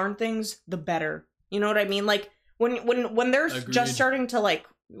kids learn things, the better. You know what I mean? Like when they're just starting to like,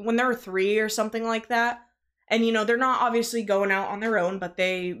 when they're 3 or something like that, And, you know, they're not obviously going out on their own, but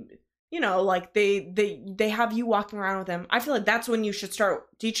they, you know, like they have you walking around with them. I feel like that's when you should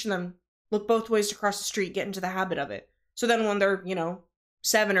start teaching them, look both ways to cross the street, get into the habit of it. So then when they're, you know,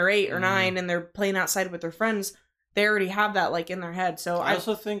 7 or 8 or 9 and they're playing outside with their friends, they already have that like in their head. So I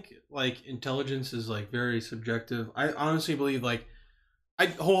also think like intelligence is like very subjective. I honestly believe like I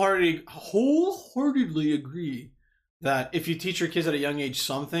wholeheartedly agree that if you teach your kids at a young age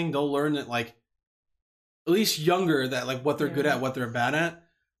something, they'll learn that like at least younger that like what they're good at, what they're bad at.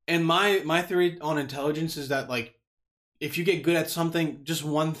 And my theory on intelligence is that like if you get good at something, just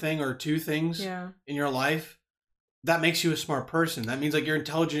one thing or two things in your life, that makes you a smart person. That means like you're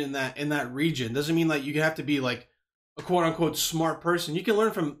intelligent in that region. Doesn't mean like you have to be like a quote unquote smart person. You can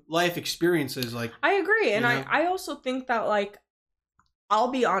learn from life experiences. Like I agree. And I also think that like,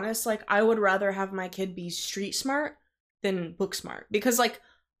 I'll be honest, like I would rather have my kid be street smart than book smart, because like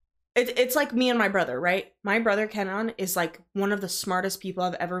it's like me and my brother, right? My brother Kenan is like one of the smartest people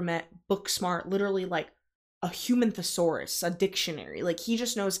I've ever met, book smart, literally like a human thesaurus, a dictionary. Like he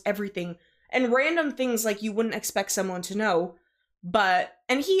just knows everything and random things like you wouldn't expect someone to know. But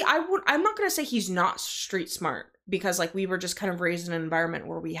and I'm not going to say he's not street smart, because like we were just kind of raised in an environment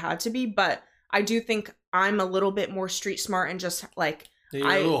where we had to be, but I do think I'm a little bit more street smart and just like you're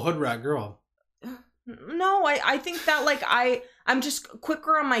a little hood rat girl. No, I think that like I'm just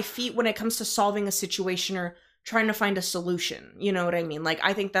quicker on my feet when it comes to solving a situation or trying to find a solution. You know what I mean? Like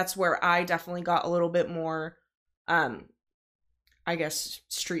I think that's where I definitely got a little bit more I guess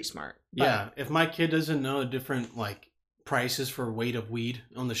street smart. But yeah, if my kid doesn't know different like prices for weight of weed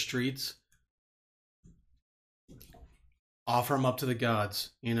on the streets, offer them up to the gods,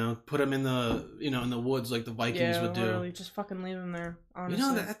 you know, put them in the, you know, in the woods like the Vikings would do. Literally, just fucking leave them there, honestly.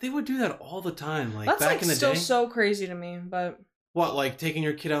 You know, that they would do that all the time. Like that's back like in the still day. So crazy to me, but what, like taking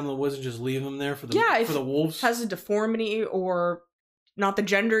your kid out in the woods and just leave them there for the for the wolves? Has a deformity or not the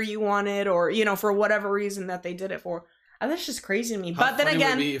gender you wanted, or you know, for whatever reason that they did it for. That's just crazy to me. But then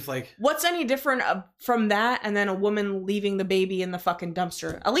again, if, like, what's any different from that and then a woman leaving the baby in the fucking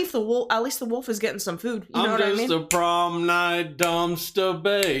dumpster? At least the wolf is getting some food. You know what I mean? I'm just a prom night dumpster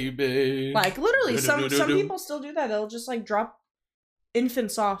baby. Like literally, some people still do that. They'll just like drop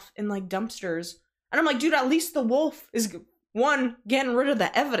infants off in like dumpsters, and I'm like, dude, at least the wolf is one getting rid of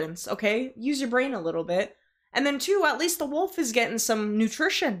the evidence. Okay, use your brain a little bit. And then 2, at least the wolf is getting some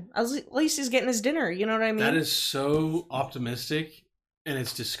nutrition. At least he's getting his dinner. You know what I mean? That is so optimistic, and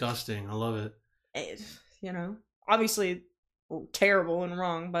it's disgusting. I love it. You know, obviously terrible and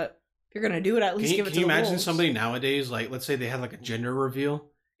wrong, but if you're gonna do it, at least give it to the wolves. Can you imagine somebody nowadays, like, let's say they had like a gender reveal?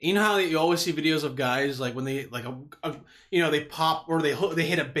 You know how you always see videos of guys like when they like you know, they pop or they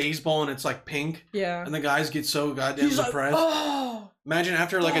hit a baseball and it's like pink. Yeah. And the guys get so goddamn depressed. Like, oh. Imagine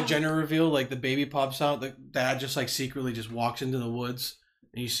after like a gender reveal, like the baby pops out, the dad just like secretly just walks into the woods,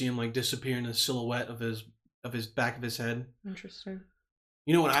 and you see him like disappear in the silhouette of his back of his head. Interesting.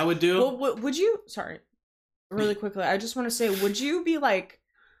 You know what I would do? Well, would you? Sorry, really quickly. I just want to say, would you be like?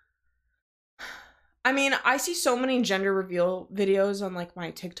 I mean, I see so many gender reveal videos on like my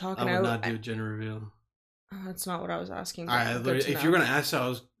TikTok, and I would not do a gender reveal. That's not what I was asking. If you're gonna ask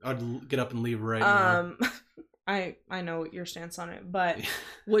that, I'd get up and leave right now. I know your stance on it, but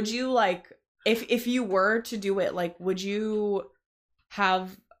would you like if you were to do it, like would you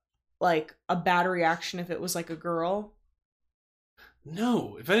have like a bad reaction if it was like a girl?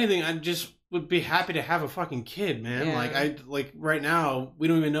 No. If anything, I just would be happy to have a fucking kid, man. Yeah. Like right now, we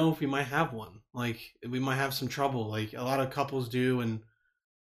don't even know if we might have one. Like we might have some trouble, like a lot of couples do, and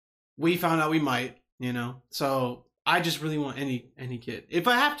we found out we might, you know. So I just really want any kid. If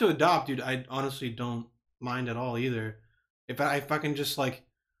I have to adopt, dude, I honestly don't mind at all either. If I can just like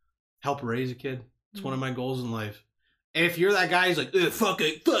help raise a kid, it's one of my goals in life. And if you're that guy who's like, fuck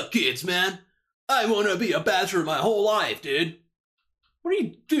kids, man, I want to be a bachelor my whole life, dude. What are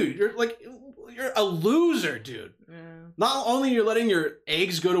you, dude? You're a loser, dude. Yeah. Not only you're letting your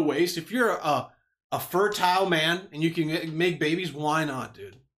eggs go to waste, if you're a fertile man and you can make babies, why not,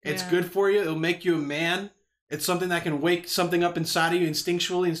 dude? It's good for you. It'll make you a man. It's something that can wake something up inside of you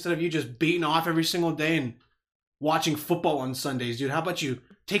instinctually instead of you just beating off every single day and watching football on Sundays, dude. How about you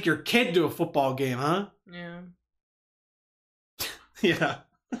take your kid to a football game, huh? Yeah. Yeah.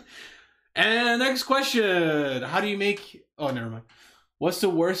 And next question. How do you make... Oh, never mind. What's the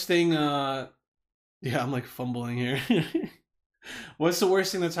worst thing... Yeah, I'm like fumbling here. What's the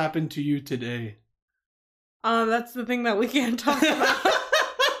worst thing that's happened to you today? That's the thing that we can't talk about.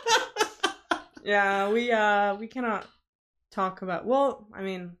 Yeah, we cannot talk about. Well, I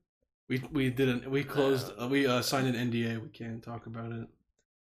mean, we didn't. We closed. We signed an NDA. We can't talk about it.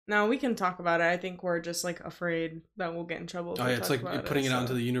 No, we can talk about it. I think we're just like afraid that we'll get in trouble. Oh yeah, it's like putting it out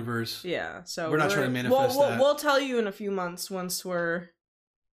into the universe. Yeah, so we're not trying to manifest that. We'll tell you in a few months once we're,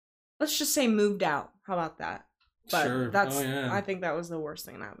 let's just say, moved out. How about that? But sure. That's. Oh, yeah. I think that was the worst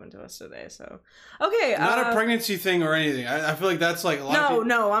thing that happened to us today. So, okay. Not a pregnancy thing or anything. I feel like that's like a lot. No,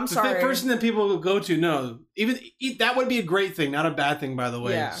 no. I'm sorry. The first thing that people will go to, no, even that would be a great thing, not a bad thing, by the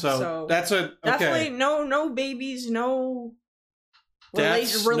way. Yeah. So that's a okay. Definitely no babies, no.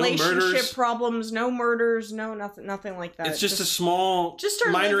 Deaths, relationship no murders. problems, no murders, no nothing like that. It's just a small, just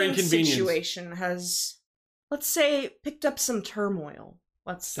our minor living inconvenience. Situation has, let's say, picked up some turmoil.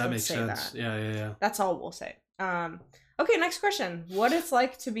 Let's makes say sense. that. Yeah. That's all we'll say. Okay, next question. What it's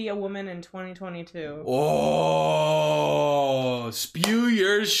like to be a woman in 2022? Oh, spew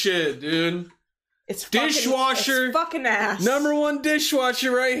your shit, dude. It's dishwasher. It's fucking ass. Number one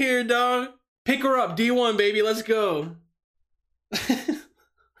dishwasher right here, dog. Pick her up, D1, baby. Let's go.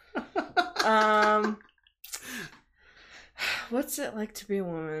 What's it like to be a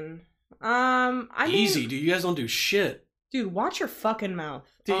woman? Easy, dude. You guys don't do shit. Dude, watch your fucking mouth.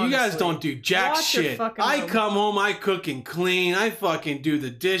 Dude, honestly. you guys don't do jack shit. I come home, I cook and clean. I fucking do the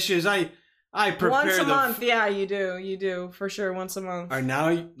dishes. I prepare once a month. Yeah, you do for sure. Once a month. All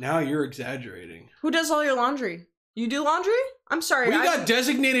right, now you're exaggerating. Who does all your laundry? You do laundry? I'm sorry. We got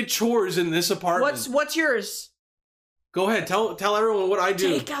designated chores in this apartment. What's yours? Go ahead, tell everyone what I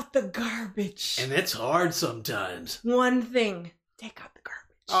do. Take out the garbage. And it's hard sometimes. One thing. Take out the garbage.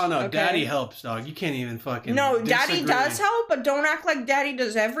 Oh no, okay. Daddy helps, dog. You can't even fucking No, disagree. Daddy does help, but don't act like Daddy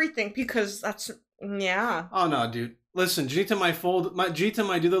does everything because that's yeah. Oh no, dude. Listen, Jita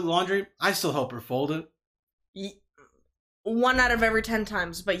might do the laundry. I still help her fold it. 1 out of every 10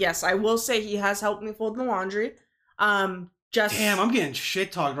 times, but yes, I will say he has helped me fold the laundry. Damn, I'm getting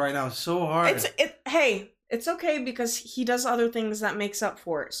shit talked right now so hard. Hey, it's okay because he does other things that makes up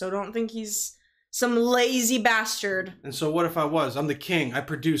for it. So don't think he's some lazy bastard. And so what if I was? I'm the king. I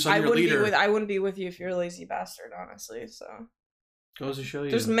produce. I'm your leader. I wouldn't be with you if you're a lazy bastard, honestly. So goes to show you.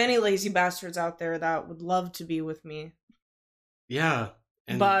 There's many lazy bastards out there that would love to be with me. Yeah.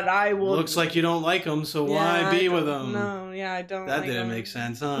 But I will. Looks like you don't like them, so why be with them? No, yeah, I don't. That didn't make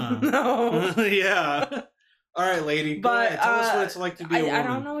sense, huh? No. Yeah. All right, lady. Go ahead. Tell us what it's like to be a woman. I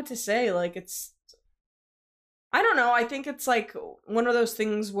don't know what to say. Like, I don't know. I think it's like one of those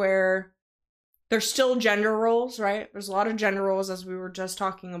things where there's still gender roles, right? There's a lot of gender roles, as we were just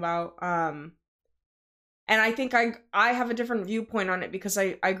talking about. And I think I have a different viewpoint on it because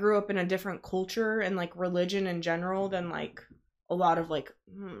I grew up in a different culture and like religion in general than like a lot of like,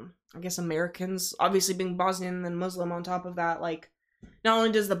 I guess Americans, obviously being Bosnian and then Muslim on top of that. Like, not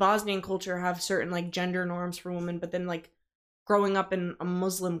only does the Bosnian culture have certain like gender norms for women, but then like growing up in a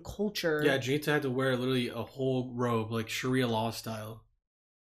Muslim culture. Yeah, Jita had to wear literally a whole robe, like Sharia law style.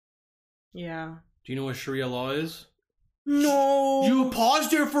 Yeah. Do you know what Sharia law is? No. You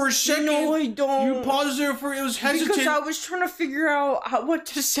paused there for a second. No, I don't. You paused there for it was hesitant. Because I was trying to figure out what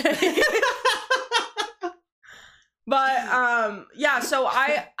to say. But yeah, so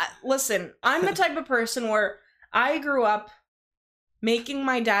I listen, I'm the type of person where I grew up making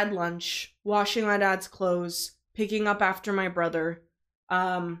my dad lunch, washing my dad's clothes, picking up after my brother.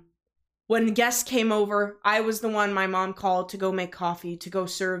 When guests came over, I was the one my mom called to go make coffee, to go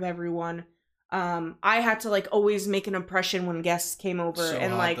serve everyone. I had to like always make an impression when guests came over. So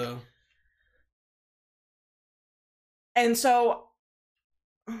and hot, like though. And so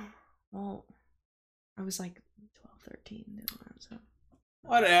well, I was like 12, 13 doing that, so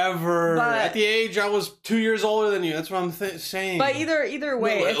whatever. But at the age I was 2 years older than you. That's what I'm saying. But either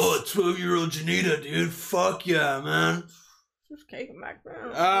way, like, 12-year-old Janita, dude. Fuck yeah, man. Just taking back then.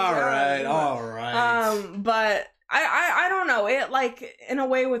 All right. But I don't know. It like in a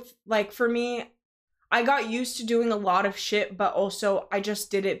way with like for me, I got used to doing a lot of shit, but also I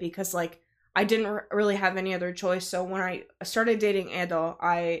just did it because like I didn't really have any other choice. So when I started dating Edo,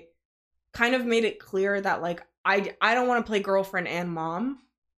 I kind of made it clear that like I don't want to play girlfriend and mom.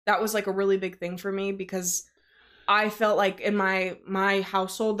 That was like a really big thing for me because I felt like in my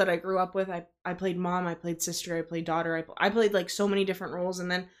household that I grew up with, I played mom, I played sister, I played daughter, I played like so many different roles. And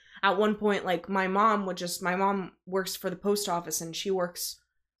then at one point, like my mom works for the post office and she works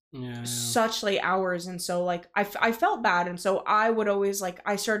such late hours. And so like I felt bad. And so I would always like,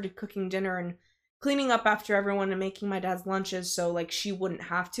 I started cooking dinner and cleaning up after everyone and making my dad's lunches so like she wouldn't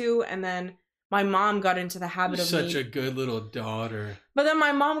have to. And then my mom got into the habit of such a good little daughter. But then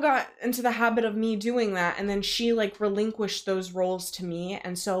my mom got into the habit of me doing that, and then she like relinquished those roles to me,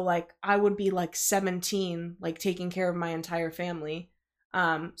 and so like I would be like 17, like taking care of my entire family.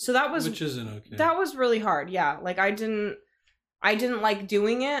 So that was which isn't okay. That was really hard. Yeah, like I didn't I didn't like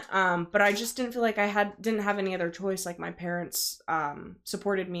doing it, but I just didn't feel like didn't have any other choice. Like my parents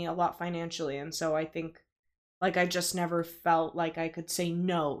supported me a lot financially, and so I think like I just never felt like I could say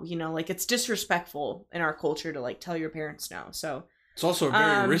no, you know, like it's disrespectful in our culture to like tell your parents no. So it's also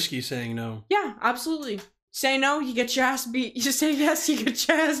very risky saying no. Yeah, absolutely. Say no, you get your ass beat. You say yes, you get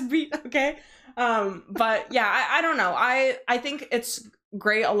your ass beat. Okay. But yeah, I don't know. I think it's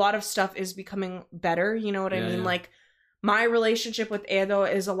great. A lot of stuff is becoming better. You know what I mean? Yeah. Like my relationship with Edo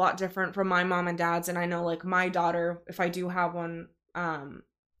is a lot different from my mom and dad's. And I know like my daughter, if I do have one,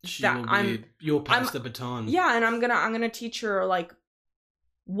 you'll pass the baton. Yeah. And I'm gonna teach her like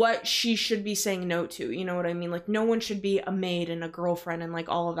what she should be saying no to. You know what I mean? Like no one should be a maid and a girlfriend and like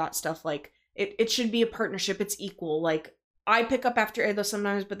all of that stuff. Like it should be a partnership. It's equal. Like I pick up after Edo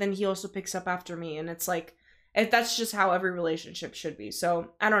sometimes, but then he also picks up after me. And it's like, that's just how every relationship should be.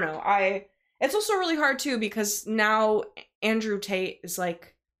 So I don't know. It's also really hard too, because now Andrew Tate is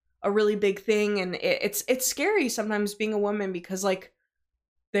like a really big thing. And it's scary sometimes being a woman, because like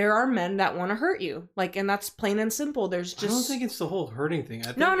there are men that want to hurt you. Like, and that's plain and simple. There's just, I don't think it's the whole hurting thing.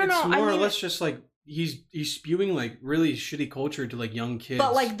 I think no. it's more or less just like he's spewing like really shitty culture to like young kids.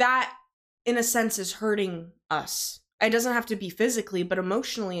 But like that in a sense is hurting us. It doesn't have to be physically, but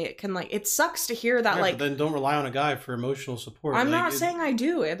emotionally it can, like, it sucks to hear that, like... But then don't rely on a guy for emotional support. I'm not saying I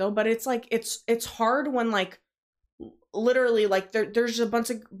do it, though, but it's, like, it's hard when, like, literally, like, there's a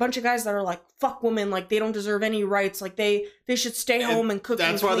bunch of guys that are, like, fuck women, like, they don't deserve any rights, like, they should stay home and cook and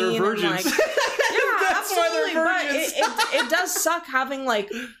clean. That's why they're virgins. And, like, yeah, that's absolutely, why they're virgins. But it does suck having,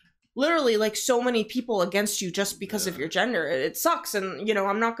 like... literally like so many people against you just because of your gender. It sucks, and you know,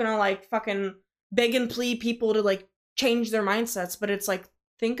 I'm not gonna like fucking beg and plead people to like change their mindsets, but it's like,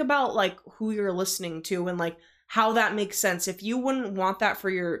 think about like who you're listening to and like how that makes sense. If you wouldn't want that for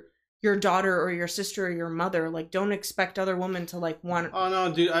your daughter or your sister or your mother, like don't expect other women to like want. Oh no,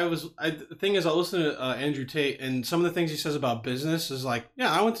 dude, the thing is, I listen to Andrew Tate, and some of the things he says about business is like,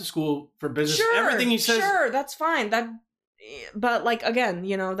 yeah, I went to school for business. Sure, everything he says, sure, that's fine. But like, again,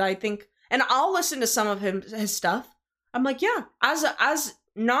 you know, I think, and I'll listen to some of his stuff. I'm like, yeah, as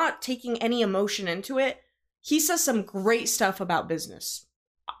not taking any emotion into it, he says some great stuff about business.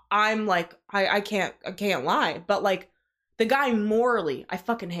 I'm like, I can't lie, but like the guy morally, I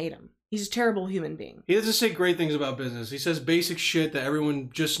fucking hate him. He's a terrible human being. He doesn't say great things about business. He says basic shit that everyone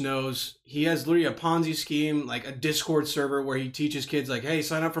just knows. He has literally a Ponzi scheme, like a Discord server where he teaches kids like, hey,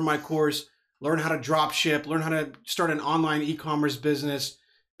 sign up for my course. Learn how to drop ship, learn how to start an online e-commerce business,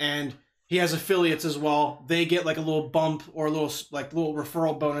 and he has affiliates as well. They get like a little bump or a little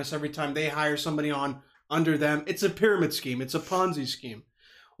referral bonus every time they hire somebody on under them. It's a pyramid scheme. It's a Ponzi scheme.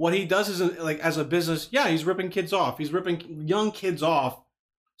 What he does is like as a business, yeah, he's ripping kids off. He's ripping young kids off,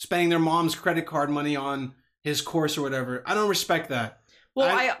 spending their mom's credit card money on his course or whatever. I don't respect that.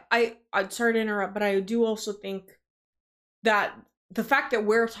 Well, I'm sorry to interrupt, but I do also think that the fact that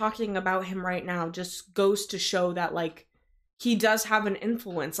we're talking about him right now just goes to show that, like, he does have an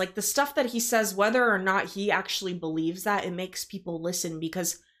influence. Like, the stuff that he says, whether or not he actually believes that, it makes people listen,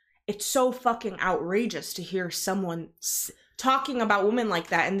 because it's so fucking outrageous to hear someone talking about women like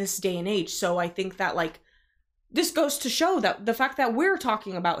that in this day and age. So I think that, like, this goes to show that the fact that we're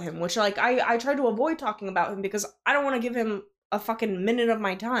talking about him, which, like, I try to avoid talking about him because I don't want to give him a fucking minute of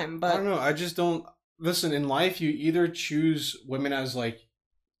my time, but... I don't know, I just don't... Listen, in life, you either choose women as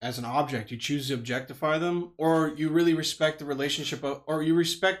an object, you choose to objectify them, or you really respect the relationship, or you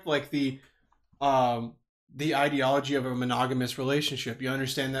respect like the ideology of a monogamous relationship. You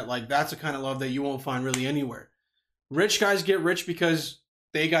understand that like that's a kind of love that you won't find really anywhere. Rich guys get rich because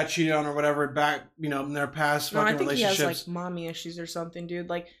they got cheated on or whatever back, you know, in their past fucking relationships. He has like mommy issues or something, dude.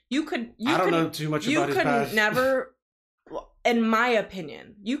 Like I don't know too much about his past. You could never. In my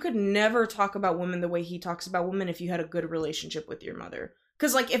opinion, you could never talk about women the way he talks about women if you had a good relationship with your mother.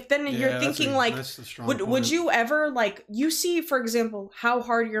 Because, like, if then you're thinking, like, would you ever, like, you see, for example, how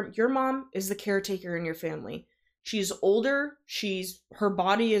hard your mom is the caretaker in your family. She's older. Her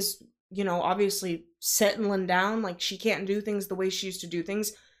body is, you know, obviously settling down. Like, she can't do things the way she used to do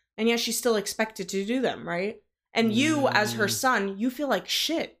things. And yet she's still expected to do them, right? And you, as her son, you feel like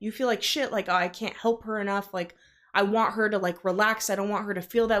shit. You feel like shit, like, oh, I can't help her enough, like, I want her to like relax. I don't want her to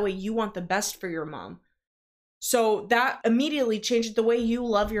feel that way. You want the best for your mom. So that immediately changes the way you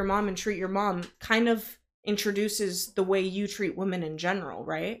love your mom and treat your mom, kind of introduces the way you treat women in general,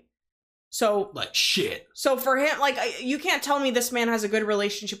 right? So like shit. So for him, like, you can't tell me this man has a good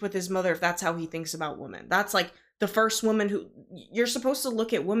relationship with his mother if that's how he thinks about women. That's like the first woman who you're supposed to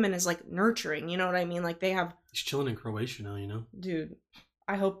look at women as like nurturing. You know what I mean? Like they have. He's chilling in Croatia now, you know? Dude.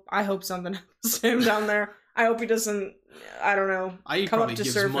 I hope something happens to him down there. I hope he doesn't. I don't know. He come probably up to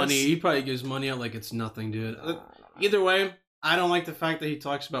gives surface. money. He probably gives money out like it's nothing, dude. Either way, I don't like the fact that he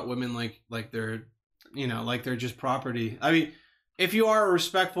talks about women like they're, you know, like they're just property. I mean, if you are a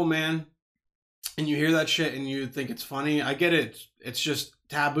respectful man and you hear that shit and you think it's funny, I get it. It's just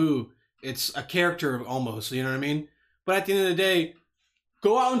taboo. It's a character almost, you know what I mean? But at the end of the day,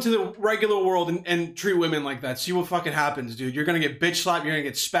 go out into the regular world and treat women like that. See what fucking happens, dude. You're gonna get bitch slapped. You're gonna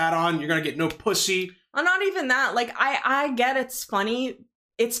get spat on. You're gonna get no pussy. Well, not even that. Like, I get it's funny.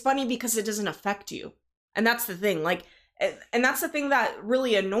 It's funny because it doesn't affect you. And that's the thing. Like, and that's the thing that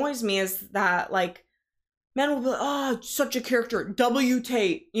really annoys me is that, like, men will be like, oh, such a character. W.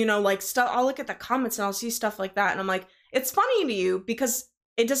 Tate. You know, like, stuff. I'll look at the comments and I'll see stuff like that. And I'm like, it's funny to you because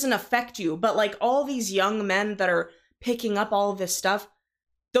it doesn't affect you. But, like, all these young men that are picking up all of this stuff,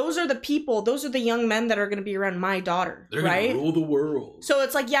 those are the people, those are the young men that are going to be around my daughter, They're right? gonna rule the world. So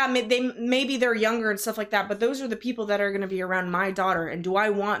it's like, yeah, maybe they're younger and stuff like that, but those are the people that are going to be around my daughter. And do I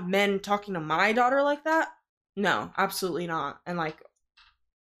want men talking to my daughter like that? No, absolutely not. And like,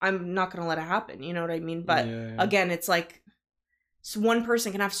 I'm not going to let it happen. You know what I mean? But again, it's like, so one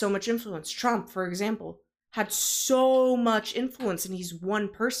person can have so much influence. Trump, for example, had so much influence and he's one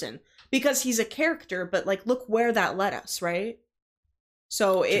person because he's a character, but like, look where that led us, right?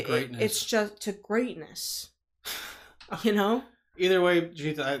 So it's just to greatness, you know. Either way,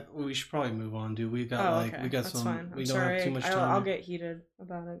 Jeetha, we should probably move on, dude. We got we got That's some. fine. We don't have too much time. I'll get heated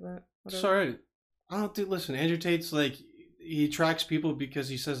about it, but whatever. Sorry, I don't think. Listen, Andrew Tate's like he attracts people because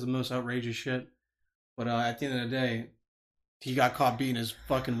he says the most outrageous shit. But at the end of the day, he got caught beating his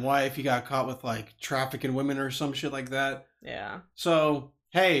fucking wife. He got caught with like trafficking women or some shit like that. Yeah. So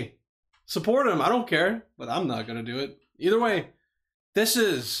hey, support him. I don't care, but I'm not gonna do it. Either way. This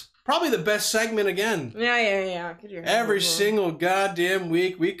is probably the best segment again. Yeah. Every single goddamn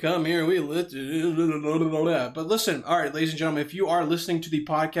week we come here, we listen. But listen, all right, ladies and gentlemen, if you are listening to the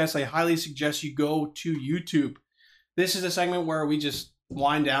podcast, I highly suggest you go to YouTube. This is a segment where we just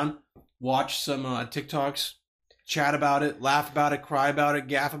wind down, watch some TikToks, chat about it, laugh about it, cry about it,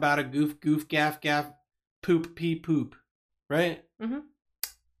 gaff about it, goof, gaff, poop, pee, poop. Right? Mm-hmm.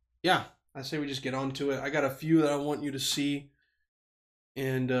 Yeah, I say we just get on to it. I got a few that I want you to see.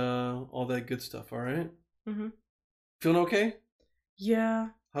 And all that good stuff, all right? Mm-hmm. Feeling okay? Yeah.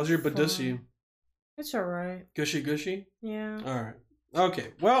 How's your badussi? It's alright. Gushy? Yeah. Alright.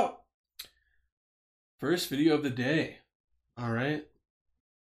 Okay, well, first video of the day. Alright?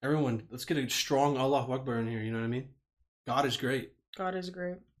 Everyone, let's get a strong Allahu Akbar in here, you know what I mean? God is great. God is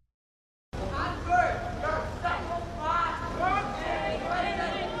great.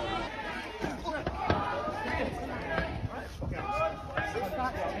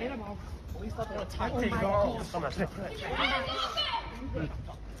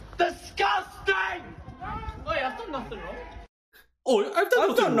 Disgusting! Wait, I've done nothing wrong. Oh,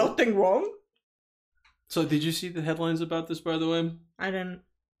 I've done nothing wrong. So, did you see the headlines about this, by the way? I didn't.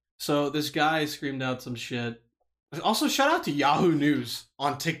 So, this guy screamed out some shit. Also, shout out to Yahoo News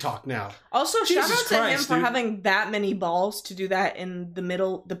on TikTok now. Also, Jesus shout out to Christ, him for dude. having that many balls to do that in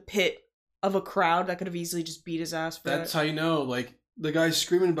the pit of a crowd that could have easily just beat his ass for That's it. how you know, like, the guy's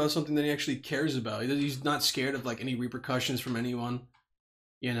screaming about something that he actually cares about. He's not scared of, like, any repercussions from anyone.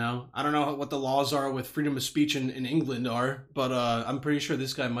 You know? I don't know what the laws are with freedom of speech in England are, but I'm pretty sure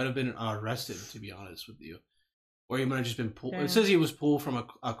this guy might have been arrested, to be honest with you. Or he might have just been pulled. Yeah. It says he was pulled from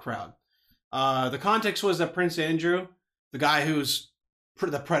a crowd. The context was that Prince Andrew, the guy who's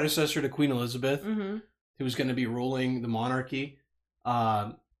the predecessor to Queen Elizabeth, Mm-hmm. who was going to be ruling the monarchy,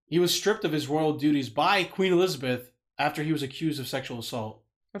 he was stripped of his royal duties by Queen Elizabeth after he was accused of sexual assault.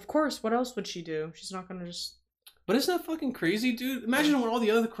 Of course, what else would she do? She's not gonna just... But isn't that fucking crazy, dude? Imagine all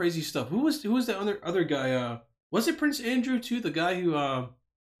the other crazy stuff. Who was the other guy? Was it Prince Andrew too? The guy who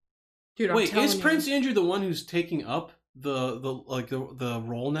Dude, I'm wait, telling is you. Prince Andrew the one who's taking up the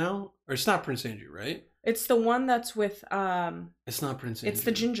role now? Or it's not Prince Andrew, right? It's the one that's with It's not Prince Andrew. it's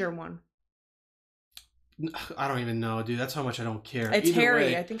the ginger one. I don't even know, dude. That's how much I don't care. It's Either Harry.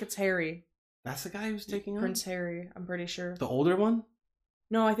 way, I think it's Harry. that's the guy who's taking up Prince Harry, I'm pretty sure. the older one.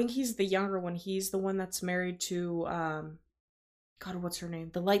 No, I think he's the younger one. He's the one that's married to God, what's her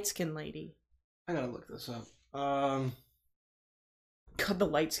name? The light-skinned lady. I gotta look this up. God, the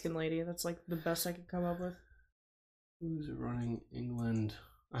light-skinned lady. That's like the best I could come up with. Who's running England?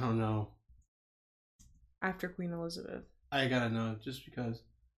 I don't know. After Queen Elizabeth. I gotta know just because.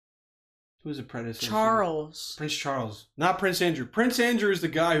 Who's the predecessor? Charles. Prince Charles, not Prince Andrew. Prince Andrew is the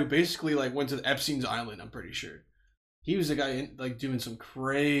guy who basically like went to Epstein's Island. I'm pretty sure he was the guy like doing some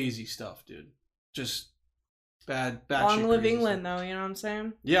crazy stuff, dude. Just Bad Long shit live crazy England, stuff. though. You know what I'm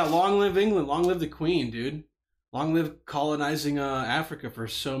saying? Yeah, long live England. Long live the Queen, dude. Long live colonizing Africa for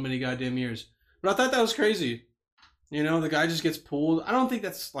so many goddamn years. But I thought that was crazy. You know, the guy just gets pulled. I don't think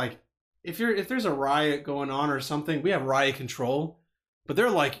that's like if there's a riot going on or something, we have riot control. But they're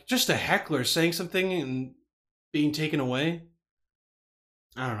like just a heckler saying something and being taken away.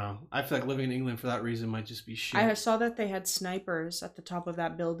 I don't know. I feel like living in England for that reason might just be shit. I saw that they had snipers at the top of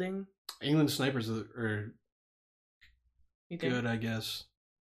that building. England snipers are You think? good, I guess.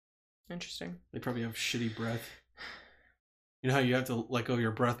 Interesting. They probably have shitty breath. You know how you have to let go of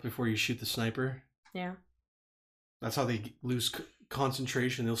your breath before you shoot the sniper? Yeah. That's how they lose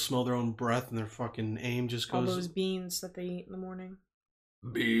concentration. They'll smell their own breath and their fucking aim just All goes... those beans that they eat in the morning.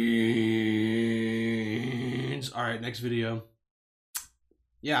 Beans. Alright, next video.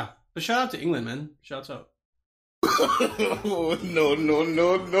 Yeah. But shout out to England, man. Shouts out. Oh, no, no,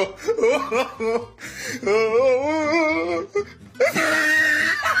 no, no.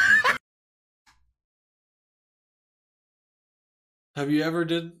 Have you ever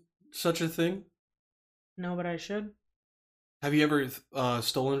did such a thing? No, but I should. Have you ever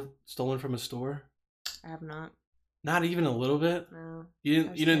stolen from a store? I have not. Not even a little bit? No. You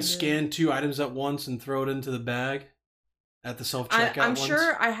I didn't should do. scan 2 items at once and throw it into the bag at the self-checkout I'm once?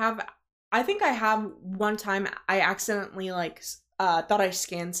 sure I have. I think I have one time I accidentally thought I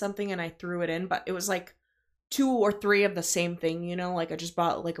scanned something and I threw it in, but it was like 2 or 3 of the same thing, you know, like I just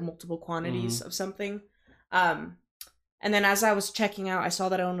bought like multiple quantities of something. And then as I was checking out, I saw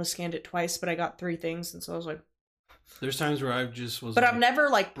that I only scanned it twice, but I got 3 things, and so I was like, There's times where I just was but like, I've never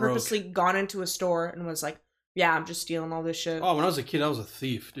like broke. purposely gone into a store and was like, yeah, I'm just stealing all this shit. Oh, when I was a kid, I was a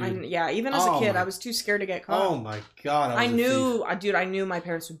thief, dude. Yeah, even as a Oh kid, my- I was too scared to get caught. Oh my god, I I was a knew, thief. I knew my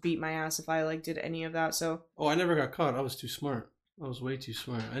parents would beat my ass if I like did any of that. So Oh, I never got caught. I was too smart. I was way too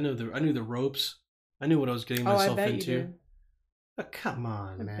smart. I knew the ropes. I knew what I was getting I myself bet into. you did. But come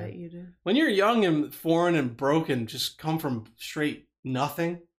on, I man. bet you did. When you're young and foreign and broken, just come from straight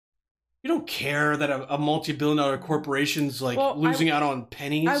nothing. You don't care that a multi-billion-dollar corporation's like Well, losing out on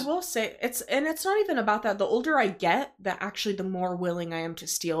pennies. I will say it's not even about that. The older I get, the more willing I am to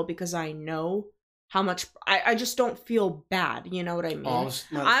steal because I know how much I just don't feel bad. You know what I mean?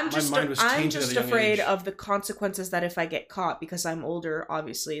 My mind was tainted I'm at just a young afraid age. of the consequences that if I get caught because I'm older,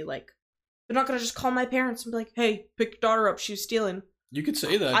 obviously, like they're not gonna just call my parents and be like, "Hey, pick your daughter up. She's stealing." You could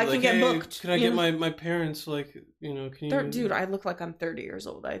say that. I like, can get hey, booked, Can I you get know? my parents, like, you know, can you... Dude, I look like I'm 30 years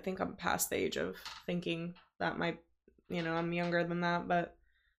old. I think I'm past the age of thinking that I'm younger than that. But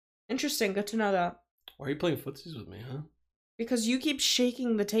interesting, good to know that. Why are you playing footsies with me, huh? Because you keep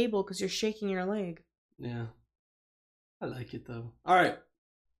shaking the table because you're shaking your leg. Yeah. I like it, though. Alright.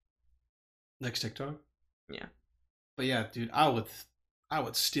 Next TikTok? Yeah. But yeah, dude, I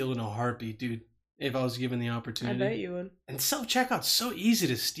would steal in a heartbeat, dude, if I was given the I opportunity. bet you would. And self-checkout's so easy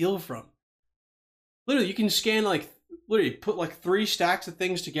to steal from. Literally, you can scan literally put like 3 stacks of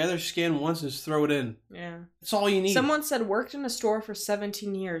things together, scan once, and just throw it in. Yeah. That's all you need. Someone said worked in a store for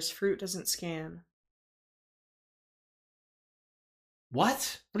 17 years. Fruit doesn't scan.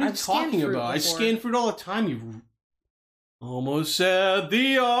 What? What are you I've scanned talking fruit about? I before. scan fruit all the time. You almost said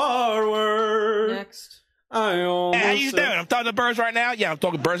the R word. Next. I almost Hey, how you said... doing? I'm talking to Birds right now. Yeah, I'm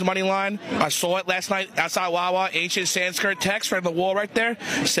talking Birds money line. I saw it last night outside Wawa. Ancient Sanskrit text right on the wall right there.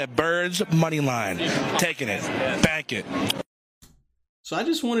 It said Birds money line. Taking it. Bank it. So I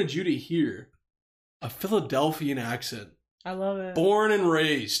just wanted you to hear a Philadelphian accent. I love it. Born and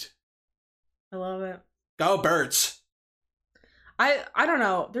raised. I love it. Go Birds. I don't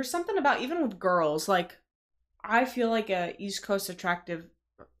know. There's something about, even with girls, like, I feel like a East Coast attractive.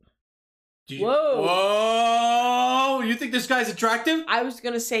 Whoa. Whoa! You think this guy's attractive? I was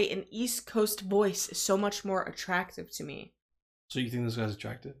gonna say an East Coast voice is so much more attractive to me. So you think this guy's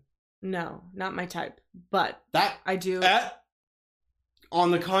attractive? No, not my type. But That I do.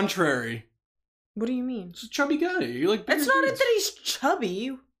 on the contrary, What do you mean? it's a chubby guy. You like bigger It's not it dudes. that he's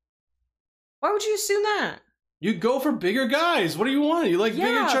chubby. Why would you assume that? You go for bigger guys. What do you want? You like bigger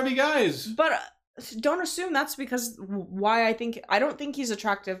Yeah. chubby guys. But don't assume that's because why I don't think he's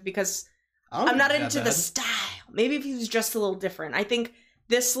attractive because I don't I'm not think it's into that the bad. style. Maybe if he was just a little different. I think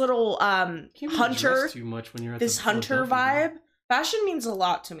this little Can't really hunter, dress too much when you're at this the hunter Philadelphia vibe, fashion means a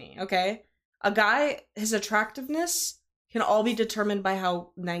lot to me, okay? A guy, his attractiveness can all be determined by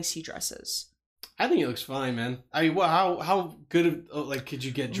how nice he dresses. I think he looks fine, man. I mean, how good like could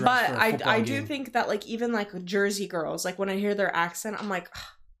you get dressed But for a football I game? do think that like even like Jersey girls, like when I hear their accent, I'm like,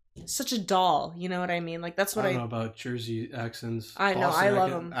 such a doll. You know what I mean? Like that's what I don't know about Jersey accents. I know, I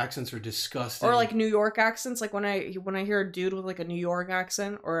love 'em. Accents are disgusting. or like New York accents. Like when I hear a dude with like a New York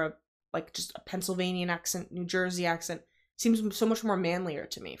accent or a like just a Pennsylvania accent, New Jersey accent seems so much more manlier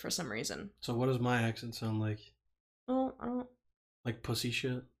to me for some reason. So what does my accent sound like? Oh, I don't. Like pussy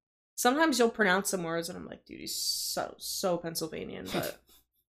shit? Sometimes you'll pronounce some words and I'm like, dude, he's so Pennsylvanian, but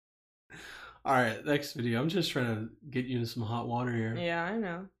Alright, next video. I'm just trying to get you into some hot water here. yeah, I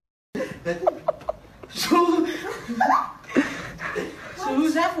know. So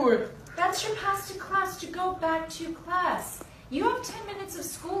who's that for? That's your pass to class to go back to class. You have 10 minutes of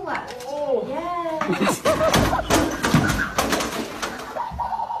school left. Oh. Yes.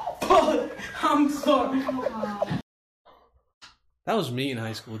 Oh, I'm sorry. That was me in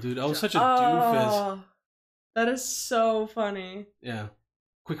high school, dude. I was such a doofus. Oh, that is so funny. Yeah.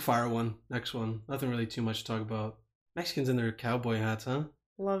 Quick fire one. Next one. Nothing really too much to talk about. Mexicans in their cowboy hats, huh?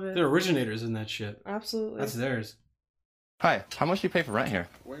 Love it. They're originators in that shit. Absolutely. That's theirs. Hi, how much do you pay for rent here?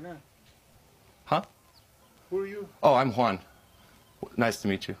 Why not? Huh? Who are you? Oh, I'm Juan. Nice to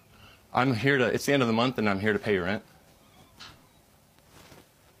meet you. I'm here to, it's the end of the month and I'm here to pay your rent.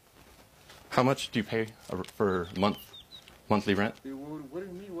 How much do you pay for monthly rent? What do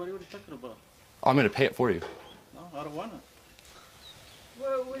you mean? What are you talking about? I'm going to pay it for you. No, I don't want to.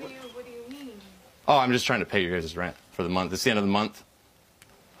 What do you mean? Oh, I'm just trying to pay your guys' rent for the month. It's the end of the month.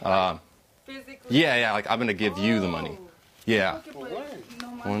 Physically? Yeah, like I'm going to give you the money. Yeah.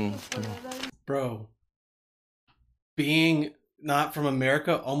 One. Bro. Being not from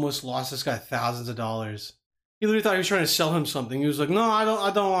America almost lost this guy thousands of dollars. He literally thought he was trying to sell him something. He was like, no, I don't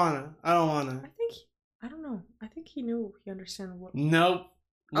wanna. I don't wanna. I don't know. I think he knew. He understood what. Nope.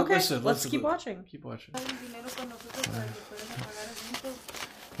 Okay, Listen, let's keep watching. Keep watching.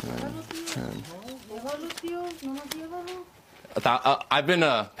 I've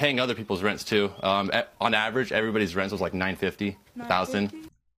been paying other people's rents too. On average, everybody's rent was like $950, $1,000.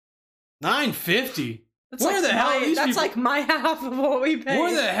 $950. That's Where like the hell are these That's people? like my half of what we pay.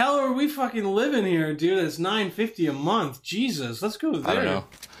 Where the hell are we fucking living here, dude? It's $950 a month. Jesus, let's go there. I don't know,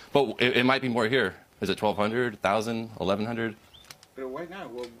 but it might be more here. Is it 1,200, 1,000, 1,100? But why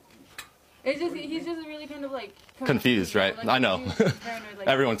not? Well, It's just he's just really kind of like Confused, right? Like, I know. confused, paranoid, like,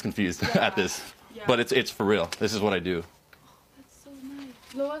 Everyone's confused Yeah. at this, Yeah. but it's for real. This is what I do. That's so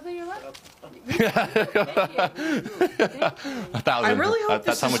nice. Lo vas a llevar? 1,000. I really hope That's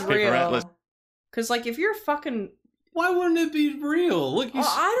this how is much pay for rent. real. Because, like, if you're fucking... Why wouldn't it be real? Look, Well,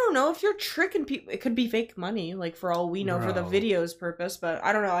 I don't know. If you're tricking people, it could be fake money, like, for all we know, for the Bro. video's purpose. But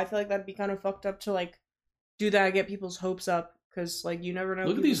I don't know. I feel like that'd be kind of fucked up to, like, do that, get people's hopes up. Because, like, you never know.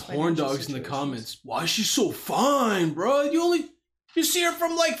 Look at these people's horn financial dogs in the situations. comments. Why is she so fine, bro? You see her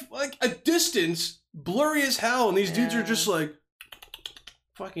from like a distance, blurry as hell, and these dudes are Yeah. just like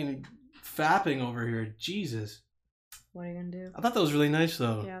fucking fapping over here. Jesus. What are you gonna do? I thought that was really nice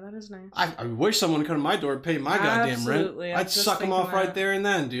though. Yeah, that is nice. I wish someone would come to my door and pay my goddamn rent. Absolutely, I I'd was just suck them thinking off right that. there and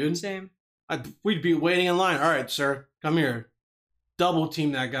then, dude. Same. We'd be waiting in line. All right, sir, come here. Double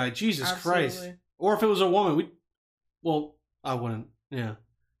team that guy. Jesus Christ. Absolutely. Or if it was a woman, well, I wouldn't. Yeah.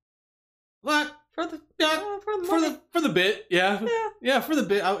 What? For the For the bit, yeah. Yeah. Yeah, for the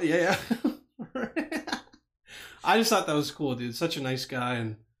bit. Yeah. I just thought that was cool, dude. Such a nice guy,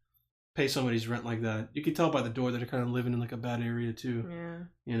 and pay somebody's rent like that. You could tell by the door that they're kind of living in like a bad area too. Yeah.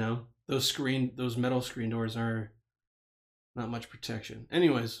 You know, those metal screen doors are not much protection.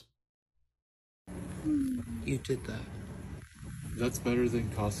 Anyways, You did that. that's better than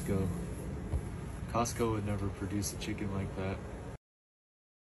Costco. Costco would never produce a chicken like that.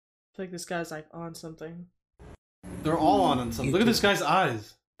 I feel like this guy's like on something. they're all on something. Look at this guy's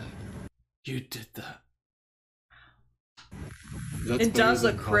eyes. You did that. That's It better does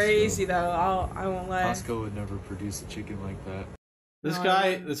than look Costco. crazy though. I won't lie. Costco would never produce a chicken like that. This No, guy,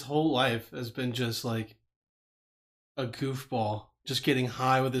 I- this whole life has been just like a goofball, just getting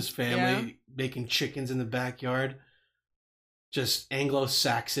high with his family, making chickens in the backyard. Just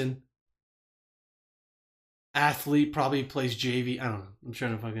Anglo-Saxon. Athlete, probably plays JV. I don't know. I'm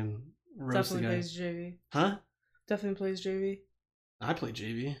trying to fucking roast Definitely the guy. plays JV. Huh? Definitely plays JV. I play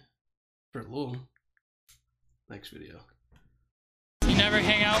JV. For a little. Next video. You never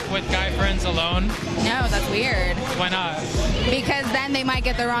hang out with guy friends alone? No, that's weird. Why not? Because then they might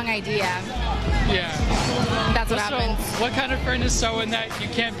get the wrong idea. Yeah. That's what So, happens. what kind of friend is someone that you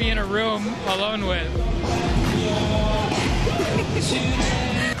can't be in a room alone with?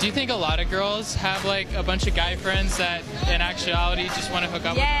 Do you think a lot of girls have like a bunch of guy friends that in actuality just want to hook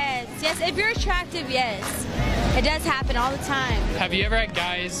up Yes, if you're attractive, yes. It does happen all the time. with? Have you ever had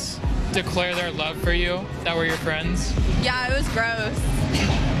guys declare their love for you that were your friends? Yeah, it was gross.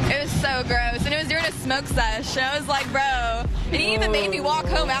 It was so gross. And it was during a smoke sesh. And I was like, bro. And he even made me walk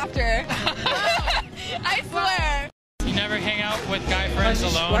home after. I swear. You never ever hang out with guy friends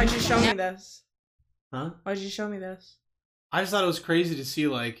alone? Why'd you show me this? Huh? Why'd you show me this? I just thought it was crazy to see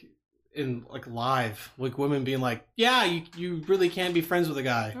like in like live, like women being like, "Yeah, you really can't be friends with a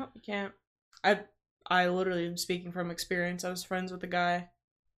guy." No, you can't. I literally am speaking from experience. I was friends with a guy,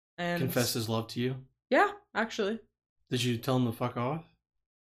 and Confessed his love to you. Yeah, actually. Did you tell him to fuck off?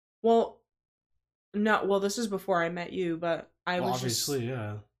 Well, no. Well, this is before I met you, but I Well, was obviously,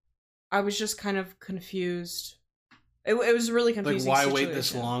 yeah. I was just kind of confused. It was a really confusing. Like, why situation. wait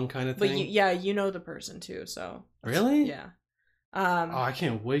this long, kind of But thing? you know the person too, so Really? yeah. Oh, I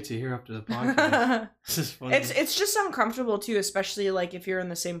can't wait to hear after the podcast. This is funny. It's just uncomfortable too, especially like if you're in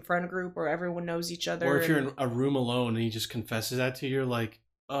the same friend group or everyone knows each other. Or if you're in a room alone and he just confesses that to you, you're like,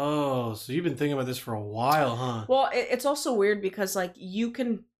 oh, so you've been thinking about this for a while, huh? Well, it's also weird because like you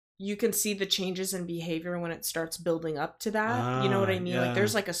can see the changes in behavior when it starts building up to that. You know what I mean? yeah. Like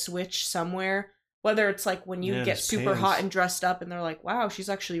there's like a switch somewhere. Whether it's like when you Yeah, get his super pants. hot and dressed up and they're like, wow, she's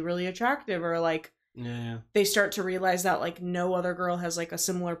actually really attractive, or like Yeah. they start to realize that like no other girl has like a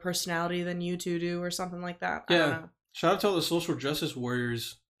similar personality than you two do or something like that. I don't Yeah. know. Shout out to all the social justice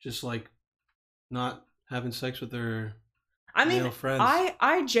warriors just like not having sex with their I mean, male friends.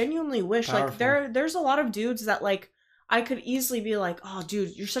 I genuinely wish like Powerful. there's a lot of dudes that like I could easily be like, oh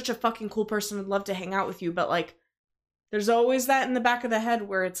dude, you're such a fucking cool person, I'd love to hang out with you, but like there's always that in the back of the head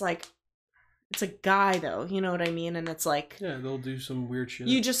where it's like it's a guy though, you know what I mean? And it's like Yeah, they'll do some weird shit.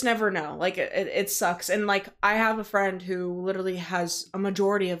 you just never know. Like it sucks. And like I have a friend who literally has a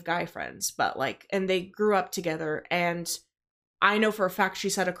majority of guy friends, but like and they grew up together, and I know for a fact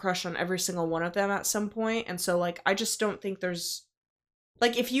she's had a crush on every single one of them at some point. And so like I just don't think there's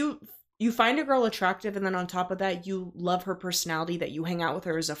like if you find a girl attractive and then on top of that you love her personality, that you hang out with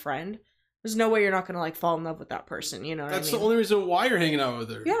her as a friend, there's no way you're not gonna like fall in love with that person, you know what That's I mean? the only reason why you're hanging out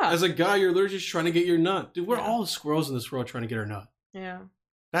with her. Yeah. As a guy, you're literally just trying to get your nut. Dude, we're Yeah. all squirrels in this world trying to get our nut. Yeah.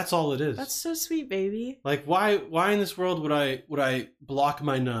 That's all it is. That's so sweet, baby. Like why in this world would I block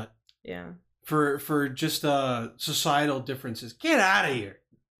my nut Yeah. for just societal differences? Get out of here.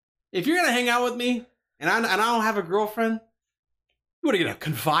 If you're gonna hang out with me and I don't have a girlfriend, what are you gonna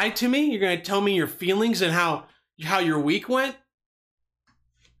confide to me? You're gonna tell me your feelings and how your week went?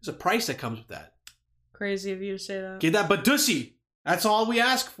 There's a price that comes with that. Crazy of you to say that. Get that badussy. That's all we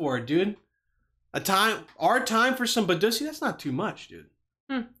ask for, dude. Our time for some badussy, that's not too much, dude.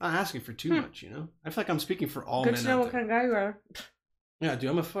 Not asking for too much, you know? I feel like I'm speaking for all Good men to know out what there. kind of guy you are. Yeah,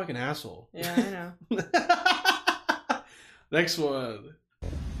 dude, I'm a fucking asshole. Yeah, I know. Next one.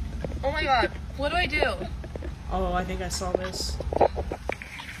 Oh my god, what do I do? Oh, I think I saw this.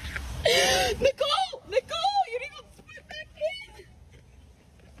 Nicole! Nicole! You need to split back in!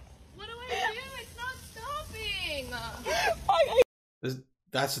 What do I do? It's not stopping!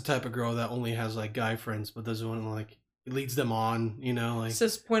 That's the type of girl that only has like guy friends, but doesn't want to like it leads them on, you know, like. It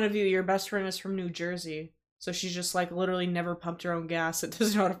says point of view, your best friend is from New Jersey. So she's just like literally never pumped her own gas. It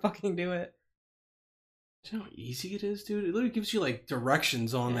doesn't know how to fucking do it. Do you know how easy it is, dude? It literally gives you like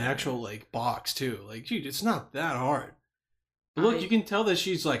directions on the actual like box too. Like, dude, it's not that hard. But look, you can tell that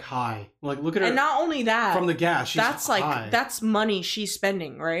she's like high. Like, look at her. And not only that, from the gas, she's that's high. like that's money she's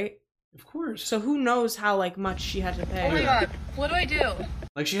spending, right? Of course. So who knows how like much she had to pay? Oh my god, what do I do?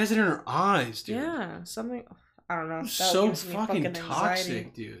 Like she has it in her eyes, dude. Yeah, something. I don't know. That So gives me fucking anxiety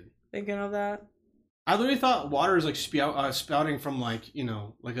toxic, dude. Thinking of that. I literally thought water is like spouting from like, you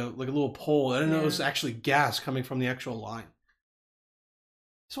know, like a little pole. I didn't know it was actually gas coming from the actual line.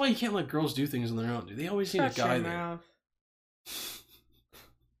 That's why you can't let girls do things on their own, dude. They always need Shut a guy your there. mouth.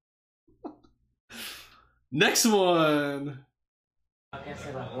 Next one.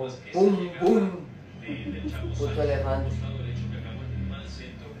 Boom, boom. Puto elefante.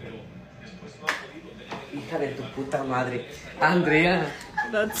 Hija de tu puta madre. Andrea.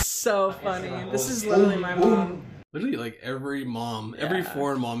 That's so funny. This is literally my mom. Literally, like every mom, every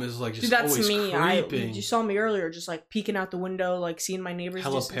foreign mom is like just Dude, that's always me. creeping. You saw me earlier, just like peeking out the window, like seeing my neighbors.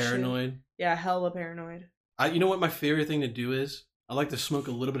 Hella do some shit. paranoid. Yeah, hella paranoid. You know what my favorite thing to do is? I like to smoke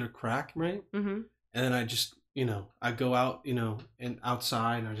a little bit of crack, right? Mm-hmm. And then I just, you know, I go out, you know, and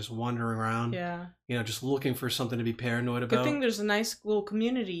outside and I just wandering around. Yeah. You know, just looking for something to be paranoid Good about. thing there's a nice little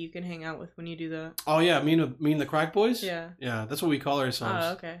community you can hang out with when you do that. Oh yeah, me and the crack boys? Yeah. Yeah, that's what we call ourselves.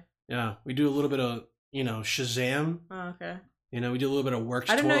 Oh, okay. Yeah, we do a little bit of, you know, Shazam. Oh, okay. You know, we do a little bit of work.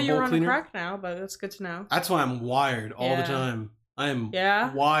 I didn't know you were on cleaner. crack now, but that's good to know. That's why I'm wired all the Yeah. time. I am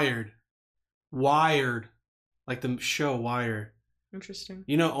Yeah? wired. Wired. Like the show Wire. Interesting.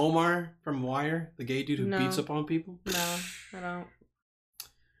 You know Omar from Wire? The gay dude who No. beats up on people? No, I don't.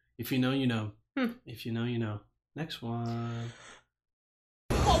 If you know, you know. Hmm. If you know, you know. Next one.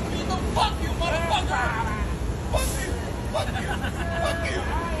 Fuck you, motherfucker! Fuck you!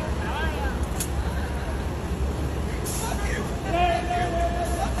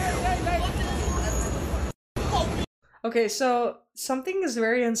 Okay, so something is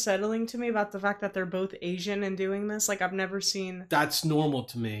very unsettling to me about the fact that they're both Asian and doing this. Like, I've never seen. That's normal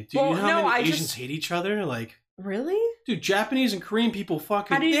to me. Do Well, you know how no, many I Asians just- hate each other? Like, Really? dude, Japanese and Korean people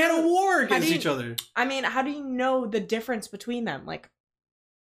fucking. How do you They had a know- war how do against you- each other. I mean, how do you know the difference between them? Like,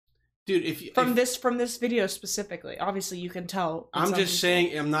 Dude, if you. from this video specifically, obviously you can tell. with I'm some just people.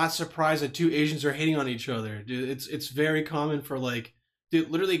 saying, I'm not surprised that two Asians are hating on each other, dude. It's very common for like,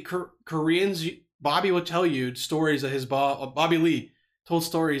 dude, literally Koreans. Bobby would tell you stories that his Bobby Lee told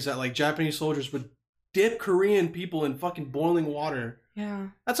stories that like Japanese soldiers would dip Korean people in fucking boiling water. Yeah,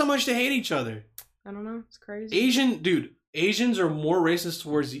 That's how much they hate each other. I don't know. It's crazy. Asians are more racist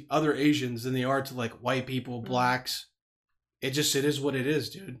towards the other Asians than they are to like white people, blacks. It is what it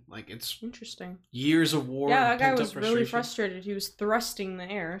is, dude. Like it's Interesting. years of war. Yeah, and that guy pent-up was really frustration. frustrated. He was thrusting the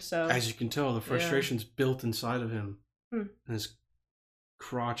air. So As you can tell, the frustration's built inside of him Hmm. in his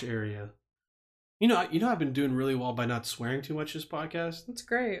crotch area. You know, I've been doing really well by not swearing too much this podcast. It's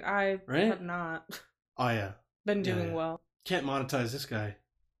great. I Right? have not Oh yeah, been Yeah, doing yeah. well. Can't monetize this guy.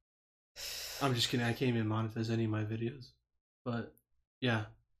 I'm just kidding. I can't even monetize any of my videos. But yeah,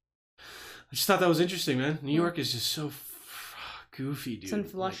 I just thought that was interesting, man. New York is just so goofy, dude. It's in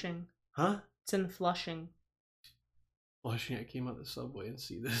Like- Flushing. huh? It's in Flushing. Flushing. I came out the subway and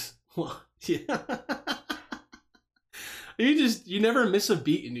see this. Yeah. You never miss a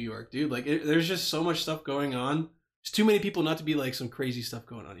beat in New York, dude. Like there's just so much stuff going on. There's too many people not to be like some crazy stuff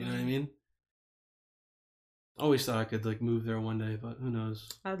going on. You know what I mean? Always thought I could like move there one day, but who knows?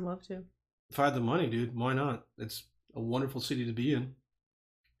 I'd love to. If I had the money, dude, why not? It's a wonderful city to be in.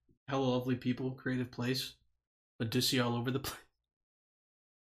 Hella lovely people, creative place. Odyssey all over the place.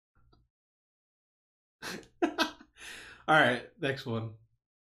 Alright, next one.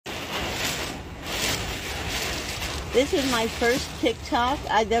 This is my first TikTok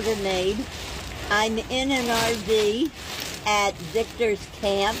I've ever made. I'm in an RV at Victor's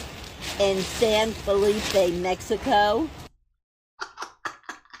Camp in San Felipe, Mexico.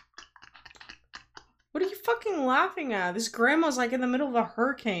 What are you fucking laughing at? This grandma's like in the middle of a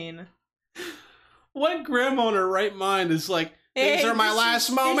hurricane. What grandma in her right mind is like, these Hey, are my this last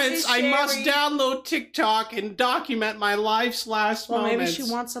is- moments. this is I must Sherry." download TikTok and document my life's last Well, maybe moments. she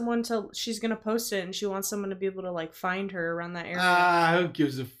wants someone to. She's gonna post it, and she wants someone to be able to like find her around that area. Ah, who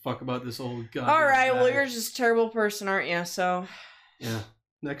gives a fuck about this old guy? All right, well, you're just a terrible person, aren't you? So Yeah.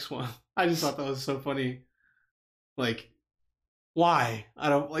 Next one. I just thought that was so funny. Like, why? I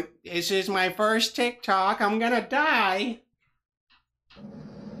don't like. This is my first TikTok. I'm gonna die.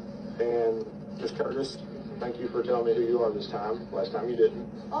 And Miss Curtis, thank you for telling me who you are this time. Last time you didn't.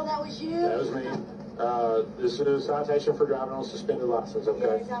 Oh, that was you? That was me. This is a citation for driving on suspended license,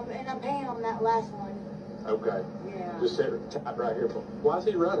 okay? Yes, and I'm paying on that last one. Okay. Yeah. Just sit tap right here. Why is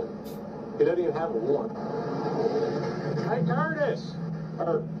he running? He doesn't even have a warrant. Hey, Curtis!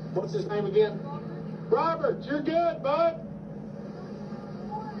 Or, what's his name again? Robert, you're good, bud.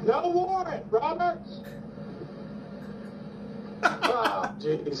 No warrant, Robert. Oh,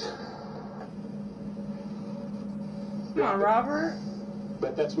 jeez. come on, Robert.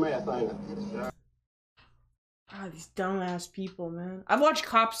 But that's meth, ain't it? God, these dumbass people, man. I've watched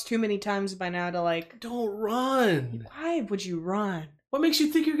Cops too many times by now to like. Don't run. Why would you run? What makes you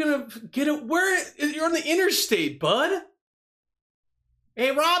think you're gonna get it? Where you're on the interstate, bud?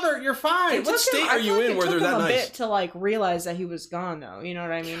 Hey, Robert, you're fine. It What took him- state I are feel you like in it where took they're him that a nice? bit to like realize that he was gone, though. You know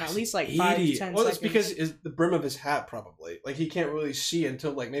what I mean? At least like 5 to 10 seconds. Well, it's because it's the brim of his hat, probably. Like he can't really see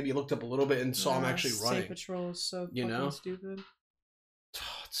until like maybe he looked up a little bit and saw him actually State running. Patrol is so You fucking know? stupid.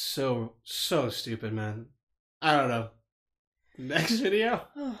 It's so stupid, man. I don't know. Next video.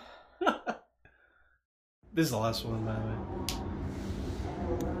 This is the last one, by the way.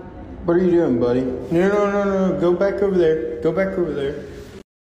 What are you doing, buddy? No. Go back over there. Go back over there.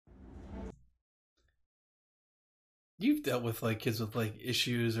 You've dealt with like kids with like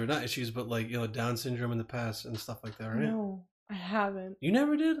issues or not issues, but like Down syndrome in the past and stuff like that, right? No, I haven't. You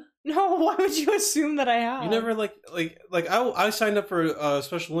never did? No, why would you assume that I have? You never like I signed up for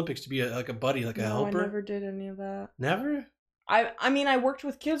Special Olympics to be a buddy, like a No, helper. I never did any of that. Never? I mean, I worked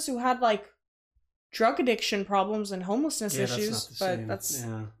with kids who had like drug addiction problems and homelessness Yeah, issues, that's not the but same. that's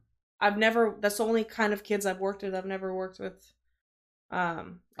Yeah. I've never. That's the only kind of kids I've worked with. I've never worked with. I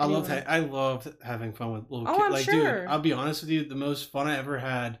anyone. loved having fun with little Oh, kids. I'm Like, sure. dude, I'll be honest with you, the most fun I ever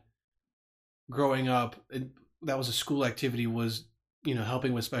had growing up, that was a school activity, was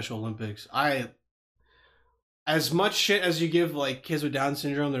helping with Special Olympics. as much shit as you give like kids with Down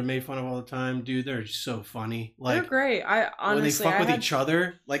syndrome, they're made fun of all the time, dude. They're so funny. Like they're great. I honestly, when they fuck with each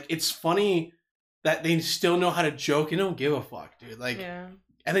other, like it's funny that they still know how to joke and don't give a fuck, dude. Like, yeah.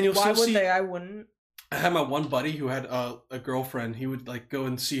 And then you'll Why still would see. they? I wouldn't. I had my one buddy who had a girlfriend. He would like go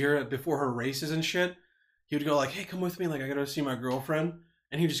and see her before her races and shit. He would go like, "Hey, come with me. Like, I gotta see my girlfriend."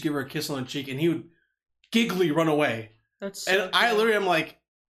 And he'd just give her a kiss on the cheek, and he would giggly run away. That's and so I cute. literally am like,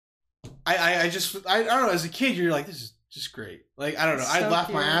 I don't know. As a kid, you're like, this is just great. Like, I don't know. It's I so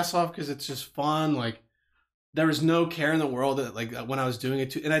laughed my cute. ass off because it's just fun. Like, there was no care in the world that like when I was doing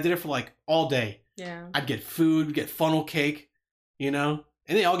it too, and I did it for like all day. Yeah. I'd get food, get funnel cake, you know,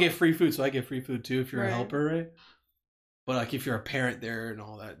 and they all get free food, so I get free food too if you're a Right. helper, right? But like if you're a parent there and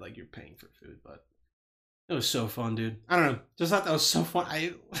all that, like you're paying for food. But it was so fun, dude. I don't know, just thought that was so fun.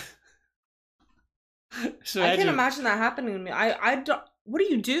 So I can't imagine that happening to me. I don't. What do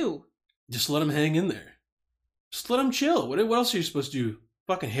you do? Just let them hang in there. Just let them chill. What else are you supposed to do?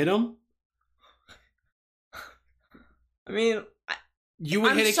 Fucking hit them? I mean, You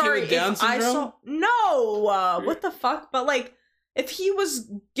would I'm hit a kid sorry with Down if I syndrome? saw no. What the fuck? But like, if he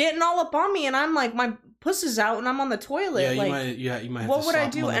was getting all up on me and I'm like, my puss is out and I'm on the toilet, Yeah, like, you might have what to would I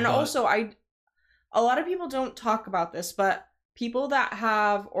slap him do? on the And butt. also, a lot of people don't talk about this, but people that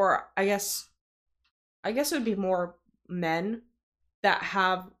have, or I guess it would be more men that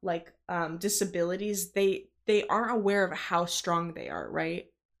have like disabilities. They aren't aware of how strong they are, right?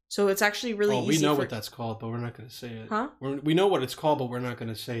 So it's actually really we easy. know for, what that's called, but we're not going to say it. Huh? We know what it's called, but we're not going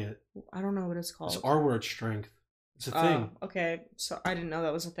to say it. I don't know what it's called. It's our word strength. It's a Oh, thing. okay, so I didn't know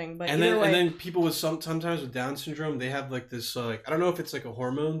that was a thing, but And either way, then people with sometimes with Down syndrome, they have like this like I don't know if it's like a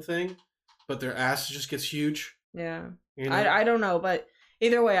hormone thing, but their ass just gets huge. yeah, You know? I don't know, but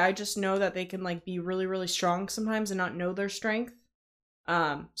either way, I just know that they can like be really really strong sometimes and not know their strength.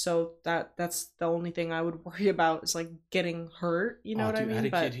 So that's the only thing I would worry about is like getting hurt. You know what I dude, mean? I had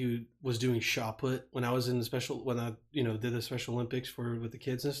a But kid who was doing shot put when I was in the special when I did the Special Olympics with the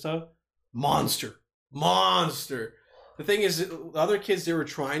kids and stuff. Monster. The thing is, the other kids they were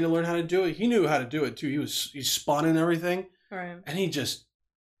trying to learn how to do it. He knew how to do it too. He spun and everything, right. and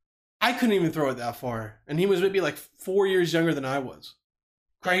I couldn't even throw it that far. And he was maybe like 4 years younger than I was.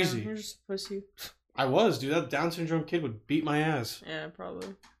 Crazy. Yeah, you're just a pussy. I was, dude. That Down syndrome kid would beat my ass. Yeah, probably.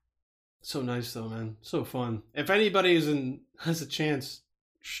 So nice though, man. So fun. If anybody has a chance,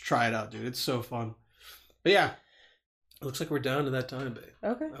 just try it out, dude. It's so fun. But yeah, it looks like we're down to that time, babe.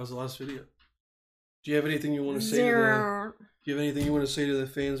 Okay. That was the last video. Do you have anything you want to say? Do you have anything you want to say to the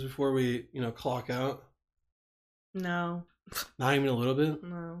fans before we, clock out? No. Not even a little bit.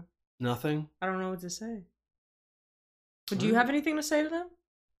 No. Nothing. I don't know what to say. But do you have anything to say to them?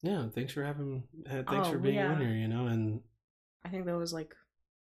 Yeah. Thanks for being yeah. on here. And I think that was like,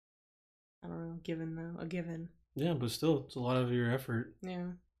 I don't know, a given. yeah, but still, it's a lot of your effort. Yeah.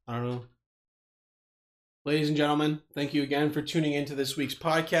 I don't know. Ladies and gentlemen, thank you again for tuning into this week's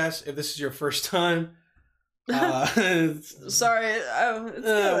podcast. If this is your first time, sorry,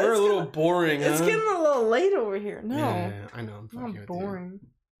 we're a little boring. It's huh? getting a little late over here. No, Yeah, I know. I'm fucking not with you. boring.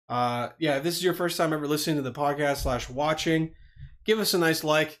 If this is your first time ever listening to the podcast / watching, give us a nice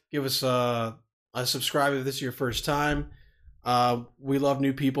like. Give us a subscribe if this is your first time. We love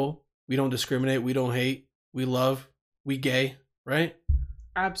new people. We don't discriminate. We don't hate. We love. We gay. Right?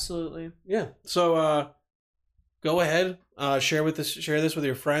 Absolutely. Yeah. So go ahead. Share this with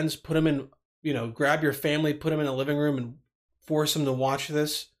your friends. Put them in. Grab your family. Put them in a living room and force them to watch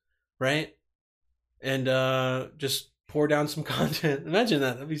this. Right? And just pour down some content. Imagine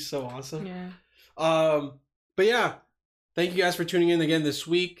that. That'd be so awesome. Yeah. But yeah, thank you guys for tuning in again this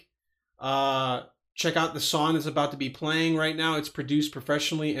week. Check out the song that's about to be playing right now. It's produced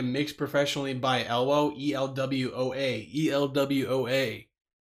professionally and mixed professionally by Elwo, ELWOA. ELWOA.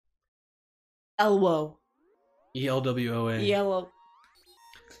 Elwo. ELWOA. Yellow.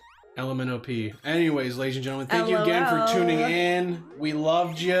 LMNOP. Anyways, ladies and gentlemen, thank you again for tuning in. We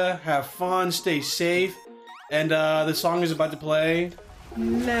loved you. Have fun. Stay safe. And the song is about to play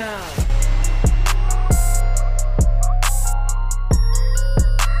now.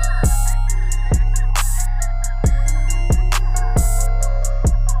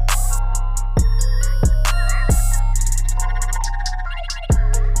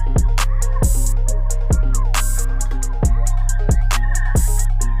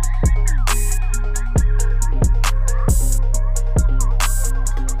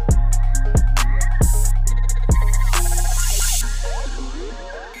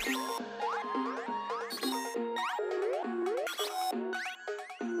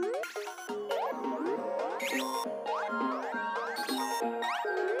 Thank you.